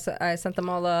party because I sent them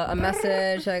all a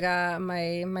message. I got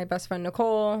my best friend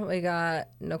Nicole. We got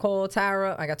Nicole,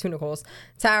 Tara. I got 2 Nicoles.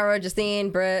 Tara, Justine,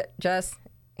 Britt, Jess,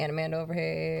 and Amanda over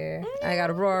here. I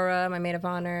got Aurora, my maid of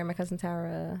honor, my cousin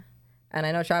Tara. And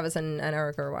I know Travis and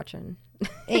Erica are watching.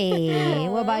 Hey,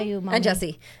 what about you, Mama? And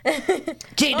Jesse.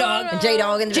 J-Dog. And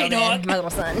J-Dog and J-Dog. my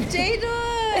little son.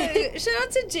 J-Dog. Shout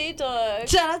out to J-Dog.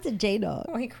 Shout out to J-Dog.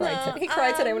 Oh, he cried. He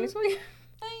cried today when he saw you.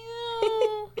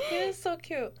 I know. He was so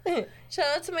cute. Shout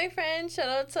out to my friend. Shout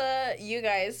out to you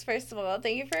guys, first of all.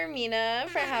 Thank you for Mina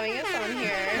for having us on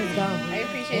here. Let's go. I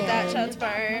appreciate that. Shout out to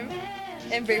Barb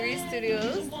and Bravery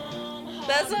Studios.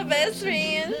 That's my best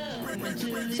friend.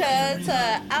 Shout out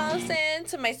to Allison,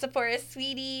 to my Sephora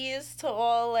sweeties, to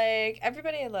all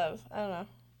everybody I love. I don't know.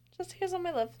 Just here's all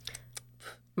my love.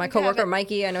 My You can have coworker it.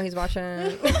 Mikey, I know he's watching.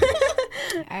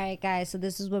 All right, guys. So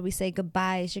this is where we say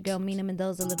goodbye. It's your girl, Mina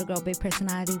Mendoza, little girl, big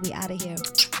personality. We out of here.